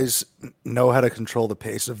 Those guys know how to control the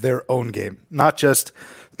pace of their own game, not just,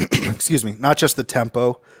 not just the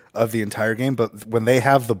tempo of the entire game, but when they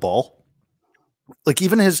have the ball, like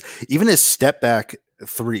even his step back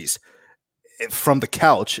threes from the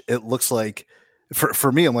couch, it looks like,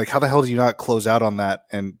 for me, I'm like, how the hell do you not close out on that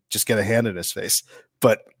and just get a hand in his face?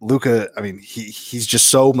 But Luka, I mean, he's just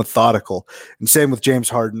so methodical. And same with James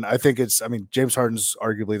Harden. I think James Harden's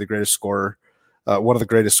arguably the greatest scorer, one of the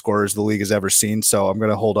greatest scorers the league has ever seen. So I'm going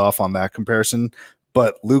to hold off on that comparison.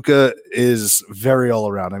 But Luka is very all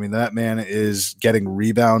around. I mean, that man is getting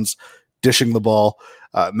rebounds, dishing the ball.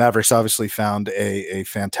 Mavericks obviously found a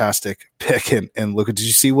fantastic pick in Luka. Did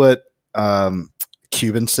you see what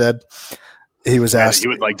Cuban said? He was asked. He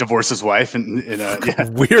would like divorce his wife and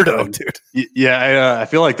weirdo, dude. Yeah, I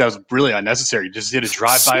feel like that was really unnecessary. You just hit a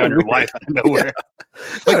drive by on your wife out of nowhere. Yeah.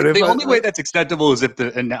 Like, the only way that's acceptable is if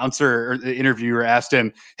the announcer or the interviewer asked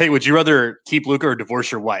him, "Hey, would you rather keep Luka or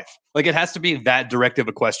divorce your wife?" Like, it has to be that direct of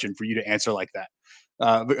a question for you to answer like that.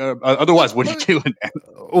 Otherwise, what are you doing, man?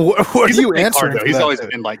 What are you answering? He's always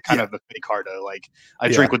been like kind of a fake hardo. Like, I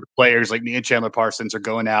drink with the players. Like, me and Chandler Parsons are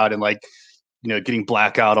going out and like getting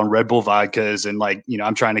blackout on Red Bull vodkas, and like,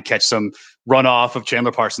 I'm trying to catch some runoff of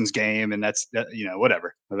Chandler Parsons' game, and that's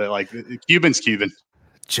whatever. But like, Cuban's Cuban.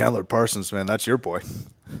 Chandler Parsons, man, that's your boy.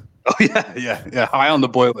 Oh yeah, high on the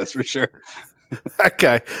boy list for sure. That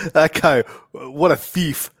guy, what a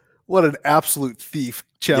thief! What an absolute thief!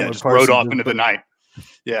 Chandler just Parsons rode off into the night.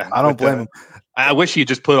 Yeah, I don't blame him. I wish he had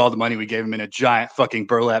just put all the money we gave him in a giant fucking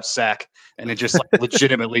burlap sack and it just like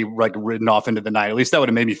legitimately like ridden off into the night. At least that would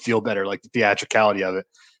have made me feel better, like the theatricality of it.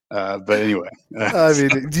 But anyway, I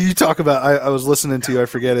mean, do you talk about? I was listening to you. I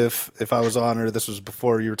forget if I was on or this was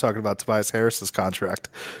before you were talking about Tobias Harris's contract.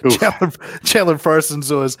 Chandler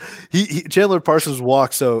Parsons was Chandler Parsons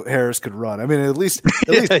walked so Harris could run. I mean, at least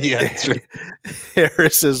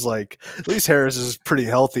Harris is pretty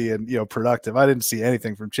healthy and productive. I didn't see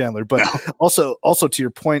anything from Chandler, but also to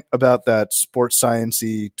your point about that sports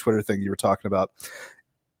science-y Twitter thing you were talking about.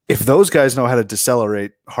 If those guys know how to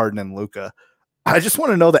decelerate Harden and Luka, I just want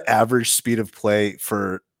to know the average speed of play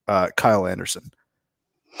for Kyle Anderson.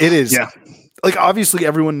 It is like, obviously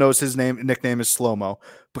everyone knows his nickname is Slow-Mo,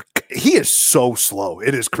 but he is so slow.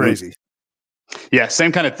 It is crazy. Yeah,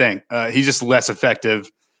 same kind of thing. He's just less effective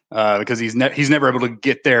because he's never able to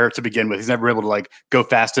get there to begin with. He's never able to like go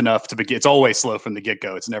fast enough to begin. It's always slow from the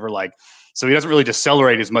get-go. It's never like, so he doesn't really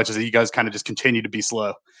decelerate as much as he does kind of just continue to be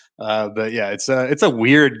slow. But yeah, it's a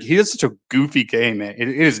weird. He has such a goofy game, man. It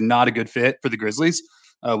is not a good fit for the Grizzlies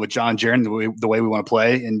with John Jaren the way we want to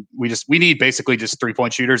play, and we need basically just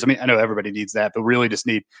 3-point shooters. I mean, I know everybody needs that, but really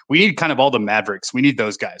we need kind of all the Mavericks. We need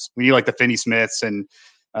those guys. We need like the Finney Smiths and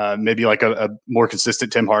maybe like a more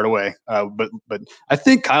consistent Tim Hardaway. But I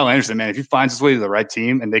think Kyle Anderson, man, if he finds his way to the right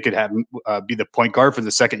team and they could have be the point guard for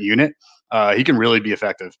the second unit, he can really be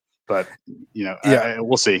effective. But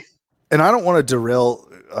we'll see. And I don't want to derail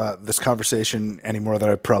this conversation any more than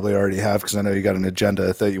I probably already have, because I know you got an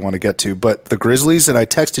agenda that you want to get to. But the Grizzlies, and I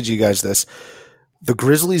texted you guys this, the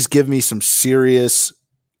Grizzlies give me some serious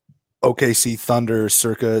OKC Thunder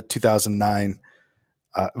circa 2009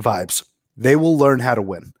 vibes. They will learn how to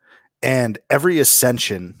win. And every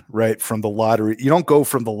ascension, right, from the lottery, you don't go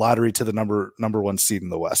from the lottery to the number one seed in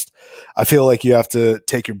the West. I feel like you have to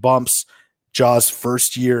take your bumps. Ja's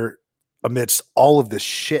first year amidst all of this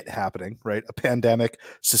shit happening, right? A pandemic,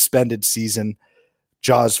 suspended season.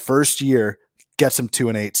 Ja's first year gets him to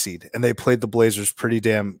an 8 seed, and they played the Blazers pretty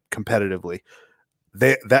damn competitively.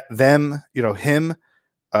 Him,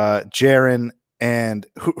 Jaren, and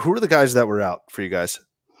who are the guys that were out for you guys?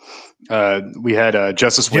 We had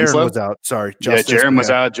Justice Winslow. Jaren was out. Sorry. Jaren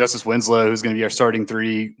was out. Justice Winslow, who's going to be our starting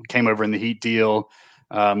 3, came over in the Heat deal.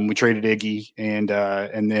 We traded Iggy, and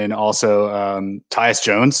then also Tyus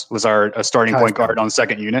Jones was our starting point guard on the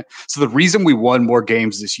second unit. So the reason we won more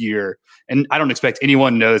games this year, and I don't expect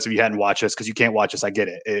anyone knows if you hadn't watched us, because you can't watch us, I get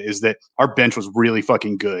it, is that our bench was really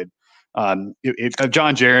fucking good. If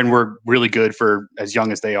John Jaren were really good for as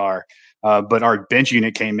young as they are, but our bench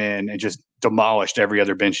unit came in and just demolished every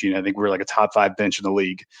other bench unit. I think we were like a top 5 bench in the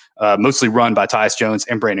league, mostly run by Tyus Jones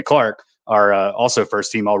and Brandon Clark, our also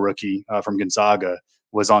first team all rookie from Gonzaga,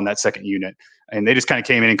 was on that second unit. And they just kind of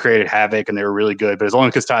came in and created havoc, and they were really good. But it's only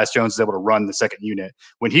because Tyus Jones was able to run the second unit.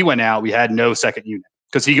 When he went out, we had no second unit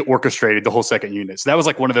because he orchestrated the whole second unit. So that was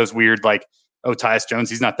like one of those weird, like, oh, Tyus Jones,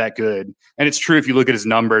 he's not that good. And it's true if you look at his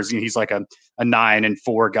numbers, he's like a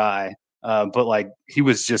 9-4 guy. But like, he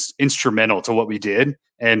was just instrumental to what we did.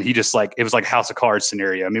 And he just like, it was like House of Cards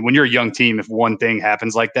scenario. I mean, when you're a young team, if one thing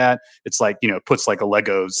happens like that, it's like, puts like a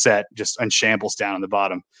Lego set just in shambles down on the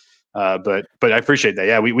bottom. But I appreciate that.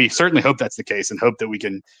 Yeah, we certainly hope that's the case, and hope that we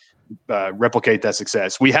can replicate that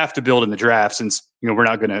success. We have to build in the draft, since we're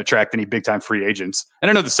not going to attract any big time free agents. And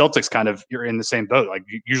I know the Celtics you're in the same boat. Like,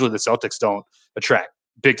 usually the Celtics don't attract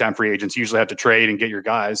big time free agents. You usually have to trade and get your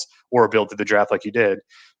guys, or build through the draft like you did.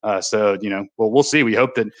 So we'll see. We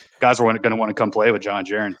hope that guys are going to want to come play with John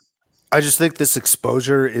Jaren. I just think this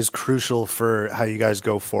exposure is crucial for how you guys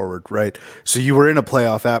go forward, right? So you were in a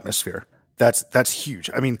playoff atmosphere. That's huge.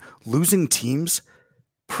 I mean,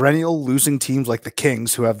 perennial losing teams like the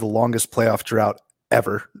Kings, who have the longest playoff drought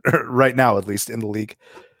ever, right now at least in the league,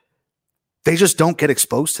 they just don't get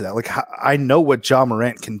exposed to that. Like, I know what Ja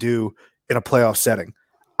Morant can do in a playoff setting.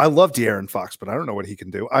 I love De'Aaron Fox, but I don't know what he can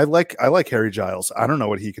do. I like Harry Giles. I don't know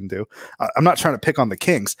what he can do. I'm not trying to pick on the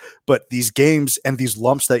Kings, but these games and these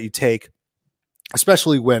lumps that you take,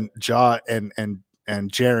 especially when Ja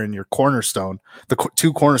and Jaren, your cornerstone, the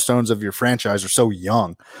 2 cornerstones of your franchise, are so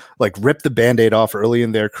young. Like, rip the Band-Aid off early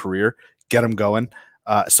in their career, get them going.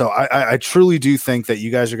 So I truly do think that you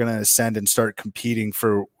guys are going to ascend and start competing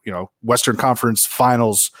for Western Conference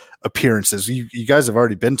Finals appearances. You guys have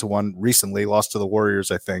already been to one recently, lost to the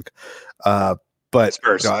Warriors, I think. But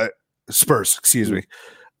Spurs. Spurs, excuse me.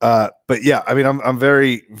 But yeah, I mean, I'm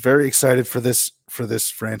very, very excited for this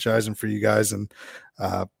franchise and for you guys, and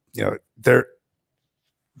they're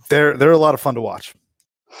a lot of fun to watch.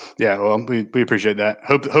 Yeah, well, we appreciate that.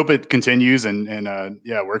 Hope it continues, and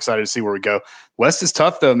yeah, we're excited to see where we go. West is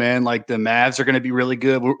tough though, man. Like the Mavs are going to be really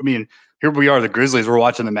good. I mean, here we are, the Grizzlies. We're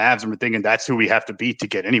watching the Mavs, and we're thinking that's who we have to beat to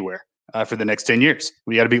get anywhere for the next 10 years.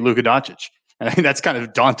 We got to beat Luka Doncic. And I think that's kind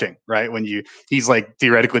of daunting, right? When he's like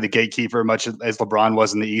theoretically the gatekeeper, much as LeBron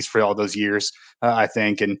was in the East for all those years, I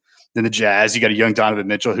think. And then the Jazz, you got a young Donovan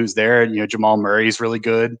Mitchell who's there, and Jamal Murray's really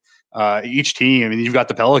good. Each team, I mean, you've got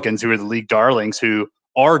the Pelicans who are the league darlings who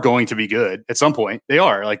are going to be good at some point. They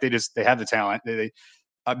are like they have the talent. They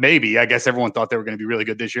maybe, I guess everyone thought they were going to be really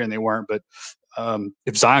good this year and they weren't. But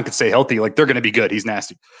if Zion could stay healthy, like they're going to be good. He's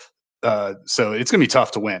nasty. So it's going to be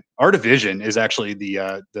tough to win. Our division is actually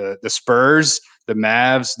the Spurs, the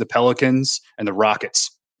Mavs, the Pelicans, and the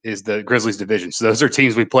Rockets is the Grizzlies division. So those are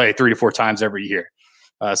teams we play 3 to 4 times every year.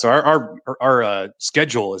 So our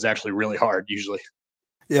schedule is actually really hard usually.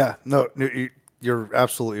 Yeah, no, you're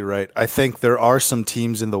absolutely right. I think there are some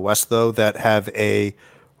teams in the West, though, that have a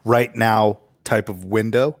right now type of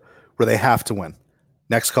window where they have to win.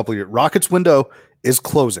 Next couple of years, Rockets window is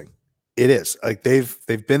closing. It is like they've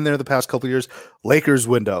been there the past couple of years. Lakers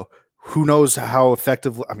window, who knows how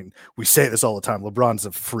effective? I mean, we say this all the time. LeBron's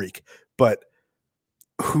a freak, but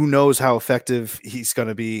who knows how effective he's going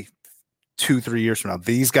to be 2-3 years from now?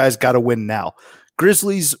 These guys got to win now.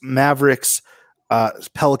 Grizzlies, Mavericks,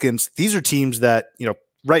 Pelicans, these are teams that,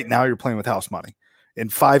 right now you're playing with house money. In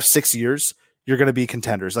 5-6 years, you're going to be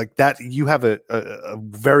contenders like that. You have a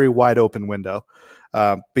very wide open window.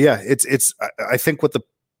 But yeah, I think what the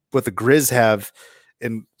Grizz have,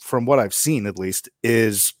 and from what I've seen at least,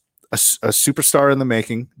 is a superstar in the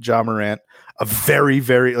making, Ja Morant, a very,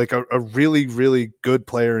 very like a really, really good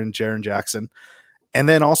player in Jaren Jackson, and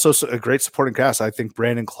then also a great supporting cast. I think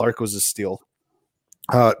Brandon Clark was a steal.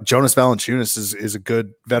 Jonas Valanciunas is a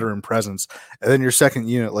good veteran presence, and then your second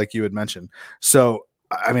unit, like you had mentioned. So,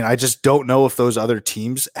 I mean, I just don't know if those other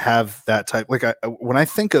teams have that type. Like, when I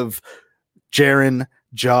think of Jaren,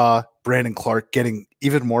 Ja, Brandon Clark getting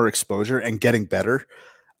even more exposure and getting better,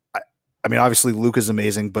 I mean, obviously Luka's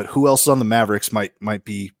amazing, but who else on the Mavericks might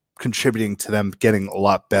be contributing to them getting a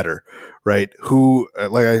lot better, right? Who,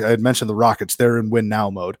 like I had mentioned, the Rockets, they're in win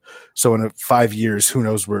now mode. So in 5 years, who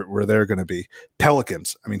knows where they're going to be?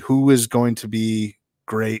 Pelicans, I mean, who is going to be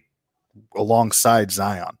great alongside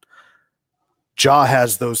Zion? Ja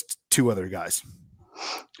has those 2 other guys.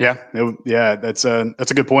 Yeah, that's a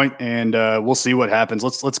good point, and we'll see what happens.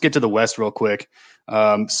 Let's get to the West real quick.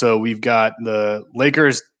 So we've got the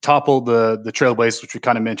Lakers toppled the Trailblazers, which we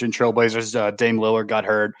kind of mentioned. Trailblazers, Dame Lillard got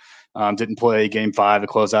hurt, didn't play Game 5, the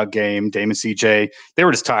closeout game. Dame and CJ, they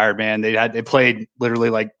were just tired, man. They played literally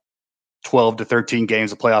like 12 to 13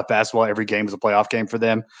 games of playoff basketball. Every game was a playoff game for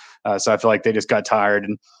them. So I feel like they just got tired,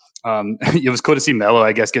 and it was cool to see Melo,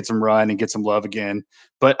 I guess, get some run and get some love again.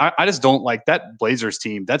 But I just don't like that Blazers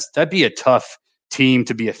team. That'd be a tough team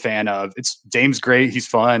to be a fan of. It's Dame's great, he's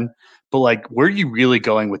fun, but like, where are you really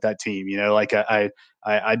going with that team? Like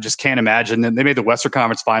I just can't imagine. They made the Western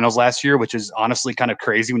Conference Finals last year, which is honestly kind of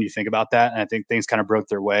crazy when you think about that. And I think things kind of broke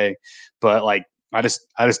their way. But like, I just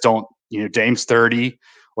don't. Dame's 30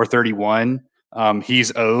 or 31.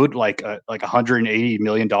 He's owed like $180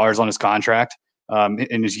 million on his contract.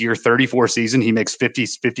 In his year 34 season, he makes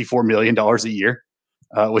 $54 million a year,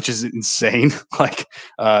 which is insane.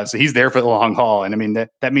 So he's there for the long haul. And I mean,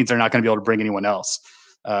 that means they're not going to be able to bring anyone else.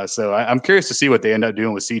 So I'm curious to see what they end up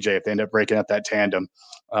doing with CJ if they end up breaking up that tandem.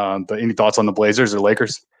 But any thoughts on the Blazers or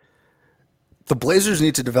Lakers? The Blazers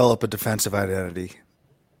need to develop a defensive identity.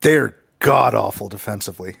 They're god awful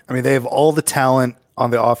defensively. I mean, they have all the talent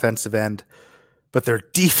on the offensive end, but their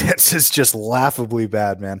defense is just laughably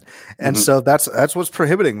bad, man. And so that's what's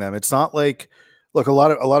prohibiting them. It's not like, look, a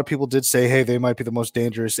lot of people did say, hey, they might be the most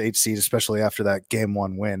dangerous 8 seed, especially after that Game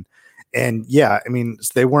 1 win. And yeah, I mean,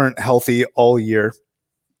 they weren't healthy all year.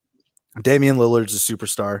 Damian Lillard's a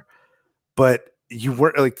superstar, but you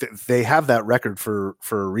weren't like, they have that record for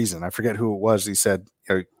a reason. I forget who it was. He said,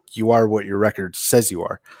 you are what your record says you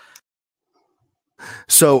are.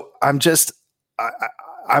 So I'm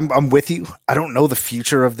with you. I don't know the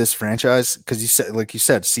future of this franchise because you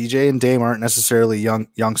said, CJ and Dame aren't necessarily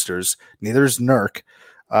youngsters. Neither is Nurk.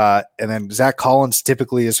 And then Zach Collins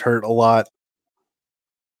typically is hurt a lot.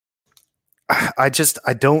 I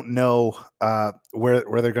don't know where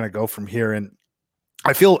they're going to go from here. And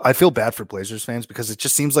I feel bad for Blazers fans because it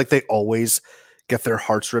just seems like they always get their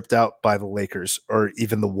hearts ripped out by the Lakers or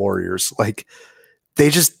even the Warriors. Like, they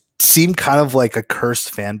just seem kind of like a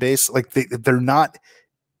cursed fan base. Like, they're not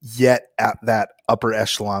yet at that upper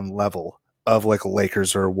echelon level of like a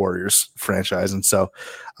Lakers or a Warriors franchise. And so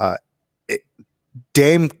uh,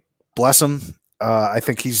 Dame, bless him. I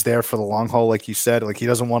think he's there for the long haul, like you said. Like, he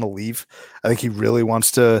doesn't want to leave. I think he really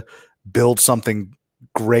wants to build something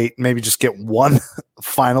great, maybe just get one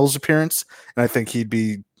finals appearance, and I think he'd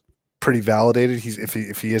be pretty validated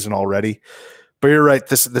if he isn't already. But you're right,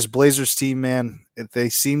 this Blazers team, man, they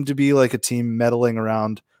seem to be like a team meddling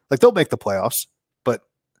around. Like, they'll make the playoffs, but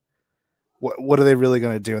what are they really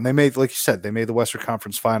going to do? And they made, like you said, they made the Western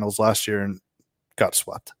Conference Finals last year and got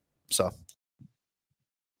swept. So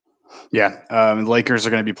yeah, the Lakers are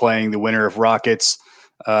going to be playing the winner of Rockets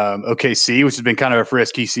OKC, which has been kind of a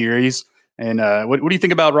frisky series. And what do you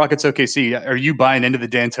think about Rockets OKC? Are you buying into the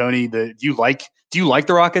D'Antoni? Do you like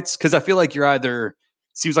the Rockets? Because I feel like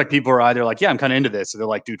seems like people are either like, yeah, I'm kind of into this, or they're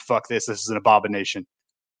like, dude, fuck this. This is an abomination.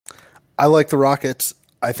 I like the Rockets.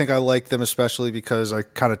 I think I like them especially because I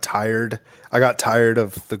got tired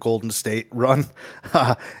of the Golden State run.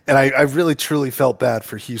 And I really truly felt bad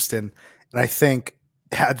for Houston. And I think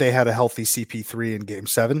had they had a healthy CP3 in game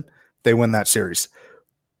 7, they win that series.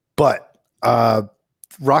 But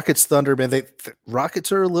Rockets Thunder, man,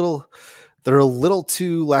 Rockets are a little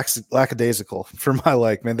too lackadaisical for my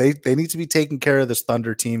like, man. They need to be taking care of this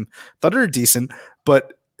Thunder team. Thunder are decent,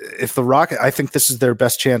 but if the Rocket, I think this is their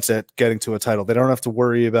best chance at getting to a title. They don't have to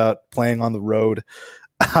worry about playing on the road.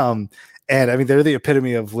 And I mean, they're the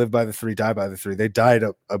epitome of live by the 3, die by the 3. They died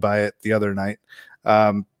by it the other night.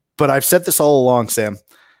 But I've said this all along, Sam,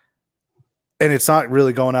 and it's not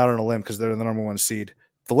really going out on a limb because they're the number 1 seed.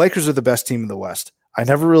 The Lakers are the best team in the West. I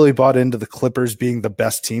never really bought into the Clippers being the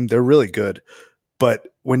best team. They're really good. But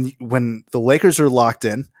when the Lakers are locked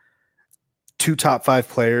in, 2 top 5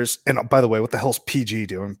 players, and by the way, what the hell's PG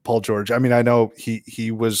doing? Paul George. I mean, I know he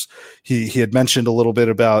had mentioned a little bit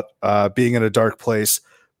about being in a dark place,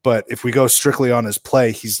 but if we go strictly on his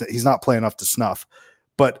play, he's not playing up to snuff.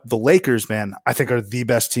 But the Lakers, man, I think are the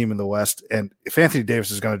best team in the West. And if Anthony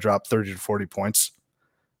Davis is going to drop 30 to 40 points,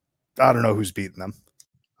 I don't know who's beating them.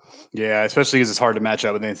 Yeah, especially because it's hard to match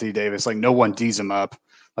up with Anthony Davis. Like, no one D's him up.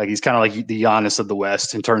 Like, he's kind of like the Giannis of the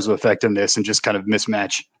West in terms of effectiveness and just kind of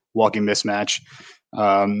walking mismatch.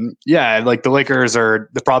 Yeah, like the Lakers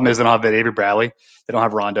the problem is they don't have Avery Bradley. They don't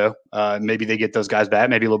have Rondo. Maybe they get those guys back.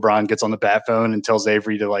 Maybe LeBron gets on the bat phone and tells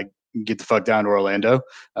Avery to like get the fuck down to Orlando,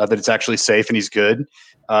 that it's actually safe and he's good,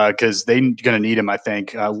 because they're going to need him, I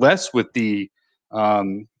think. Less with the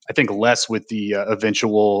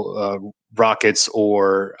eventual Rockets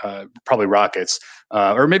or probably Rockets,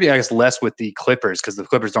 or maybe I guess less with the Clippers, because the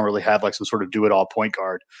Clippers don't really have like some sort of do-it-all point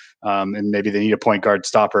guard, and maybe they need a point guard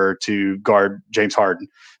stopper to guard James Harden.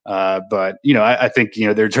 But I think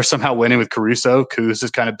they're somehow winning with Caruso. Kuz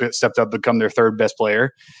has kind of stepped up, become their 3rd best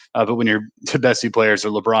player. But when your best 2 players are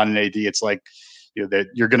LeBron and AD, it's like that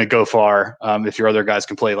you're going to go far if your other guys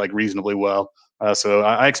can play like reasonably well. So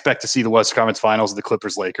I expect to see the Western Conference Finals of the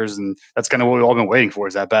Clippers Lakers, and that's kind of what we've all been waiting for,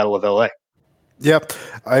 is that Battle of LA. Yep,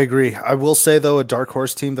 I agree. I will say, though, a dark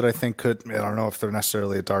horse team that I think I don't know if they're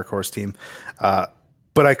necessarily a dark horse team,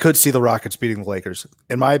 but I could see the Rockets beating the Lakers.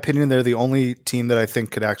 In my opinion, they're the only team that I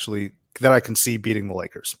think that I can see beating the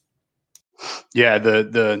Lakers. Yeah,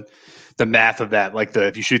 the math of that, like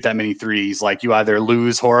if you shoot that many threes, like you either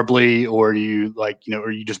lose horribly or you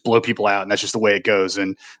or you just blow people out, and that's just the way it goes.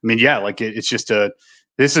 And I mean, yeah, like it's just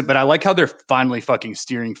but I like how they're finally fucking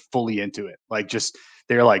steering fully into it. Like, just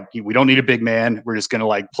they're like, we don't need a big man. We're just gonna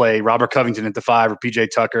like play Robert Covington at the 5 or PJ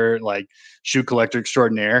Tucker, like shoot collector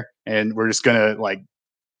extraordinaire, and we're just gonna like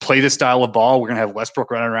play this style of ball. We're going to have Westbrook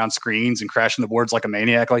running around screens and crashing the boards like a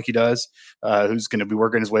maniac, like he does, who's going to be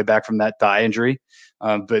working his way back from that thigh injury.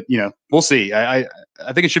 But we'll see. I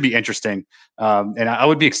think it should be interesting. And I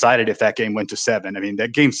would be excited if that game went to 7. I mean,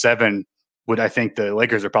 that game 7 I think the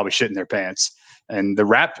Lakers are probably shitting their pants, and the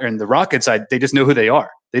Rockets, they just know who they are.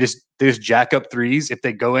 They just jack up threes. If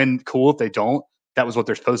they go in, cool. If they don't, that was what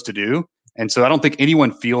they're supposed to do. And so I don't think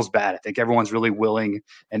anyone feels bad. I think everyone's really willing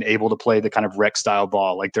and able to play the kind of rec style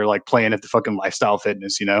ball. Like, they're like playing at the fucking Lifestyle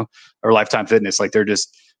Fitness, or Lifetime Fitness. Like, they're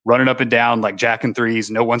just running up and down, like jacking threes.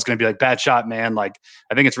 No one's going to be like, bad shot, man. Like,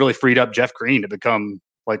 I think it's really freed up Jeff Green to become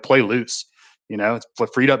like play loose. It's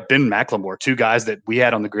freed up Ben McLemore, 2 guys that we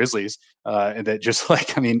had on the Grizzlies, and that just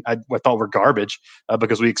like, I mean, I thought were garbage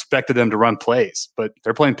because we expected them to run plays, but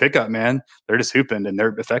they're playing pickup, man. They're just hooping and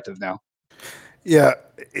they're effective now. Yeah,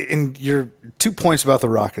 and your 2 points about the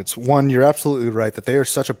Rockets. One, you're absolutely right that they are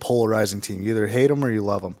such a polarizing team. You either hate them or you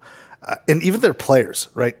love them. And even their players,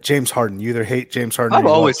 right? James Harden. You either hate James Harden. I've or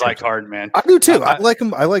you always love liked Harden, man. I do too. I like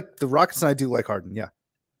him. I like the Rockets, and I do like Harden. Yeah.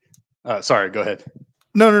 Sorry, go ahead.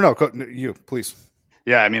 No. You please.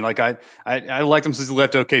 Yeah, I mean, like I liked him since he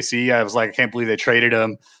left OKC. I was like, I can't believe they traded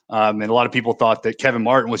him. And a lot of people thought that Kevin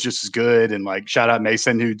Martin was just as good. And like, shout out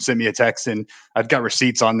Mason, who sent me a text, and I've got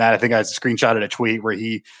receipts on that. I think I screenshotted a tweet where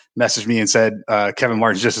he messaged me and said Kevin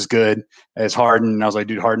Martin's just as good as Harden. And I was like,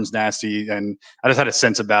 dude, Harden's nasty. And I just had a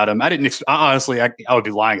sense about him. I didn't honestly. I would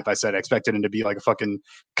be lying if I said I expected him to be like a fucking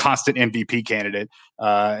constant MVP candidate.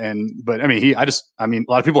 But I mean, a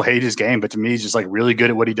lot of people hate his game, but to me, he's just like really good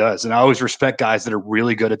at what he does. And I always respect guys that are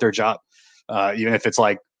really good at their job, even if it's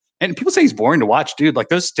like. And people say he's boring to watch, dude. Like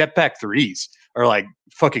those step back threes are like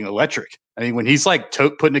fucking electric. I mean, when he's like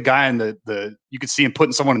putting a guy in you could see him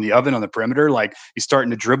putting someone in the oven on the perimeter. Like he's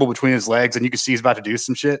starting to dribble between his legs, and you can see he's about to do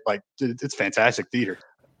some shit. Like it's fantastic theater.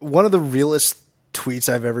 One of the realest tweets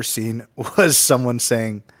I've ever seen was someone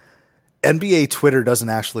saying NBA Twitter doesn't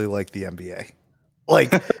actually like the NBA.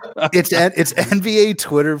 Like it's NBA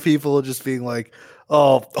Twitter people just being like,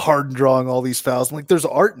 oh, Harden drawing all these fouls. I'm like, there's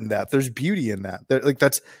art in that. There's beauty in that. Like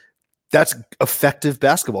that's effective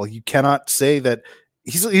basketball. You cannot say that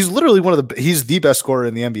he's literally he's the best scorer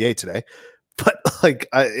in the NBA today. But like,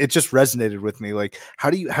 it just resonated with me. Like, how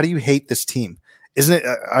do you hate this team? Isn't it?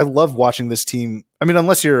 I love watching this team. I mean,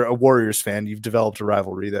 unless you're a Warriors fan, you've developed a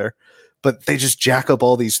rivalry there. But they just jack up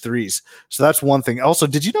all these threes. So that's one thing. Also,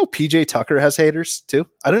 did you know PJ Tucker has haters too?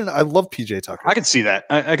 I love PJ Tucker. I could see that.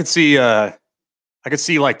 I could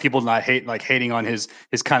see like people not hating on his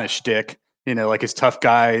kind of shtick. You know, like his tough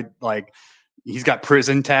guy, like he's got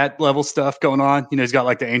prison tat level stuff going on. You know, he's got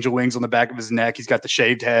like the angel wings on the back of his neck. He's got the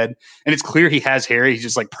shaved head, and it's clear he has hair. He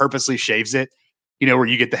just like purposely shaves it. You know, where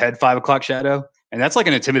you get the head 5 o'clock shadow, and that's like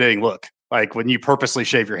an intimidating look. Like when you purposely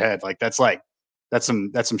shave your head, like that's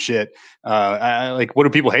some shit. Like, what do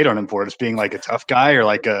people hate on him for? Just being like a tough guy, or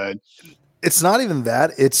like a? It's not even that.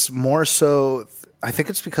 It's more so. I think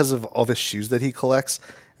it's because of all the shoes that he collects,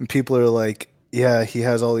 and people are like, yeah, he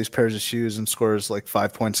has all these pairs of shoes and scores like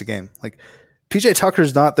 5 points a game. Like PJ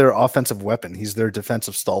Tucker's not their offensive weapon. He's their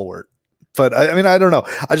defensive stalwart. But I mean, I don't know.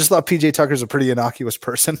 I just thought PJ Tucker's a pretty innocuous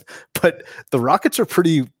person, but the Rockets are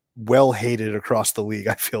pretty well hated across the league,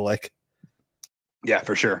 I feel like. Yeah,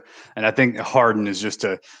 for sure. And I think Harden is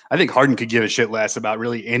I think Harden could give a shit less about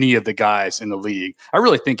really any of the guys in the league. I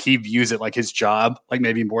really think he views it like his job, like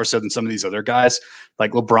maybe more so than some of these other guys,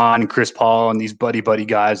 like LeBron and Chris Paul and these buddy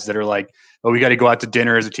guys that are like, oh, we got to go out to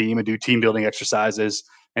dinner as a team and do team building exercises.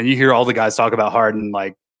 And you hear all the guys talk about Harden,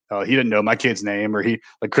 like, oh, he didn't know my kid's name, or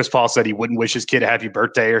like Chris Paul said he wouldn't wish his kid a happy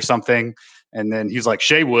birthday or something. And then he's like,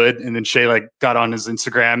 Shea would. And then Shea like got on his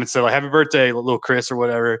Instagram and said like, happy birthday, little Chris or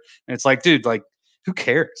whatever. And it's like, dude, like, who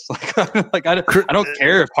cares? Like I don't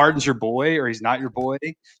care if Harden's your boy or he's not your boy.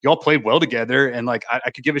 You all played well together, and like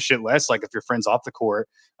I could give a shit less like if your friends off the court.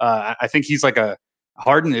 I think he's like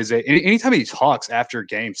Harden is anytime he talks after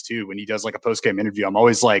games too, when he does like a post game interview,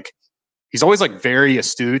 he's always like very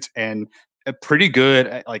astute and pretty good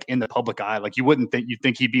at, like in the public eye. Like you'd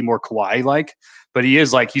think he'd be more Kawhi like, but he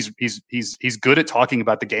is like he's good at talking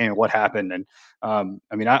about the game and what happened. And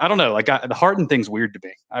I mean I don't know, like the Harden thing's weird to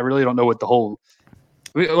me. I really don't know what the whole.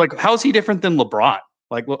 Like, how is he different than LeBron?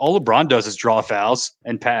 Like, all LeBron does is draw fouls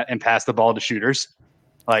and pass the ball to shooters.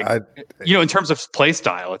 Like, in terms of play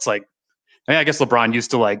style, it's like, I guess LeBron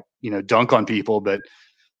used to like, dunk on people, but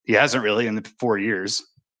he hasn't really in the 4 years.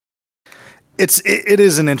 It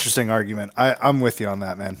is an interesting argument. I'm with you on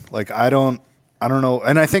that, man. Like, I don't know.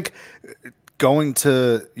 And I think going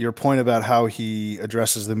to your point about how he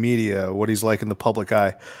addresses the media, what he's like in the public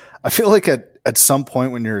eye, I feel like at some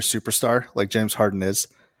point when you're a superstar, like James Harden is,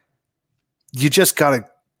 you just got to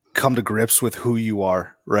come to grips with who you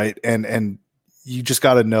are, right? And you just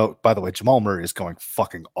got to know, by the way, Jamal Murray is going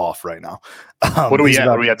fucking off right now. What do we at?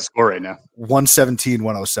 What do we at the score right now?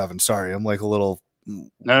 117-107. Sorry, I'm like a little.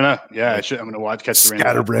 No. Yeah, I'm going to catch the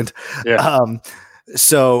scatterbrained. Yeah.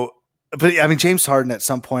 But I mean, James Harden at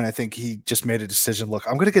some point, I think he just made a decision. Look,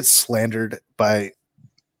 I'm going to get slandered by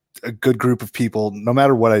a good group of people, no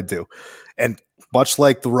matter what I do. And much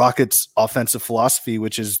like the Rockets' offensive philosophy,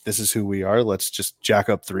 which is this is who we are, let's just jack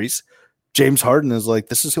up threes. James Harden is like,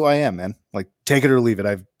 this is who I am, man. Like, take it or leave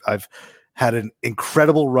it. I've had an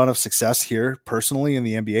incredible run of success here personally in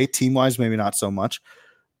the NBA, team-wise, maybe not so much,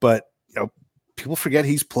 but people forget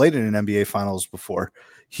he's played in an NBA Finals before.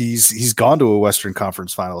 He's gone to a Western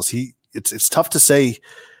Conference Finals. It's tough to say.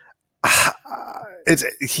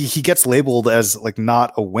 He gets labeled as like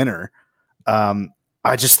not a winner.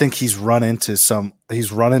 I just think he's run into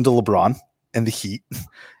LeBron and the Heat,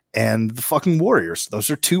 and the fucking Warriors. Those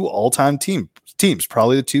are two all-time teams,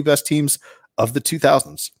 probably the two best teams of the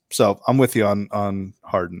 2000s. So I'm with you on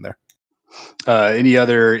Harden there. Any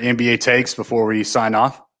other NBA takes before we sign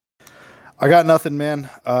off? I got nothing, man.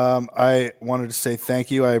 I wanted to say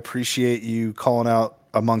thank you. I appreciate you calling out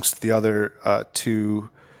amongst the other two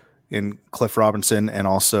in Cliff Robinson and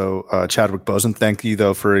also Chadwick Boseman. Thank you,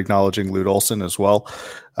 though, for acknowledging Lute Olson as well.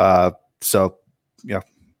 So, yeah,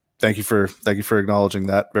 thank you for acknowledging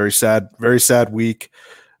that. Very sad week.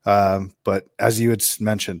 But as you had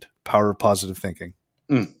mentioned, power of positive thinking.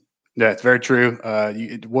 Yeah, it's very true.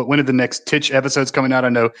 When are the next TICH episodes coming out? I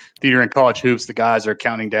know Theater and College Hoops, the guys are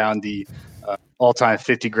counting down the all-time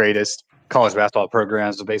 50 greatest college basketball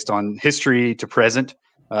programs based on history to present.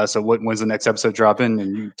 So when's the next episode dropping?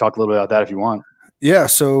 And you talk a little bit about that if you want. Yeah,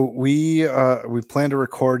 so we plan to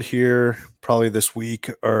record here probably this week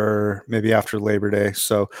or maybe after Labor Day.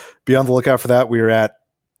 So be on the lookout for that. We are at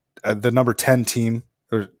the number 10 team.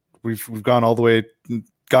 We've gotten all the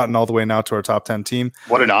way now to our top 10 team.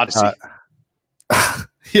 What an odyssey.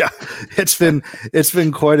 Yeah, it's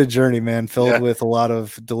been quite a journey, man, filled with a lot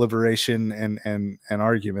of deliberation and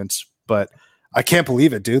arguments. But I can't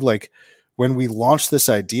believe it, dude. Like when we launched this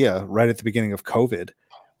idea right at the beginning of COVID,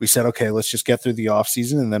 we said, okay, let's just get through the off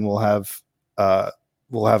season and then we'll have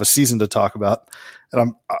a season to talk about.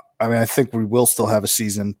 And I think we will still have a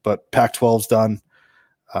season, but Pac-12's done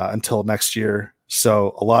until next year.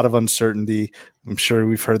 So a lot of uncertainty. I'm sure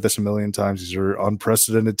we've heard this a million times. These are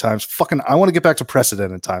unprecedented times. I want to get back to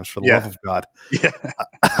precedented times for the love of God.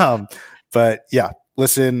 Yeah. But yeah,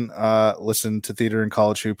 listen to Theater and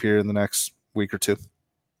College Hoop here in the next week or two.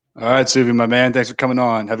 All right, Subbi, my man. Thanks for coming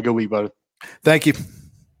on. Have a good week, buddy. Thank you.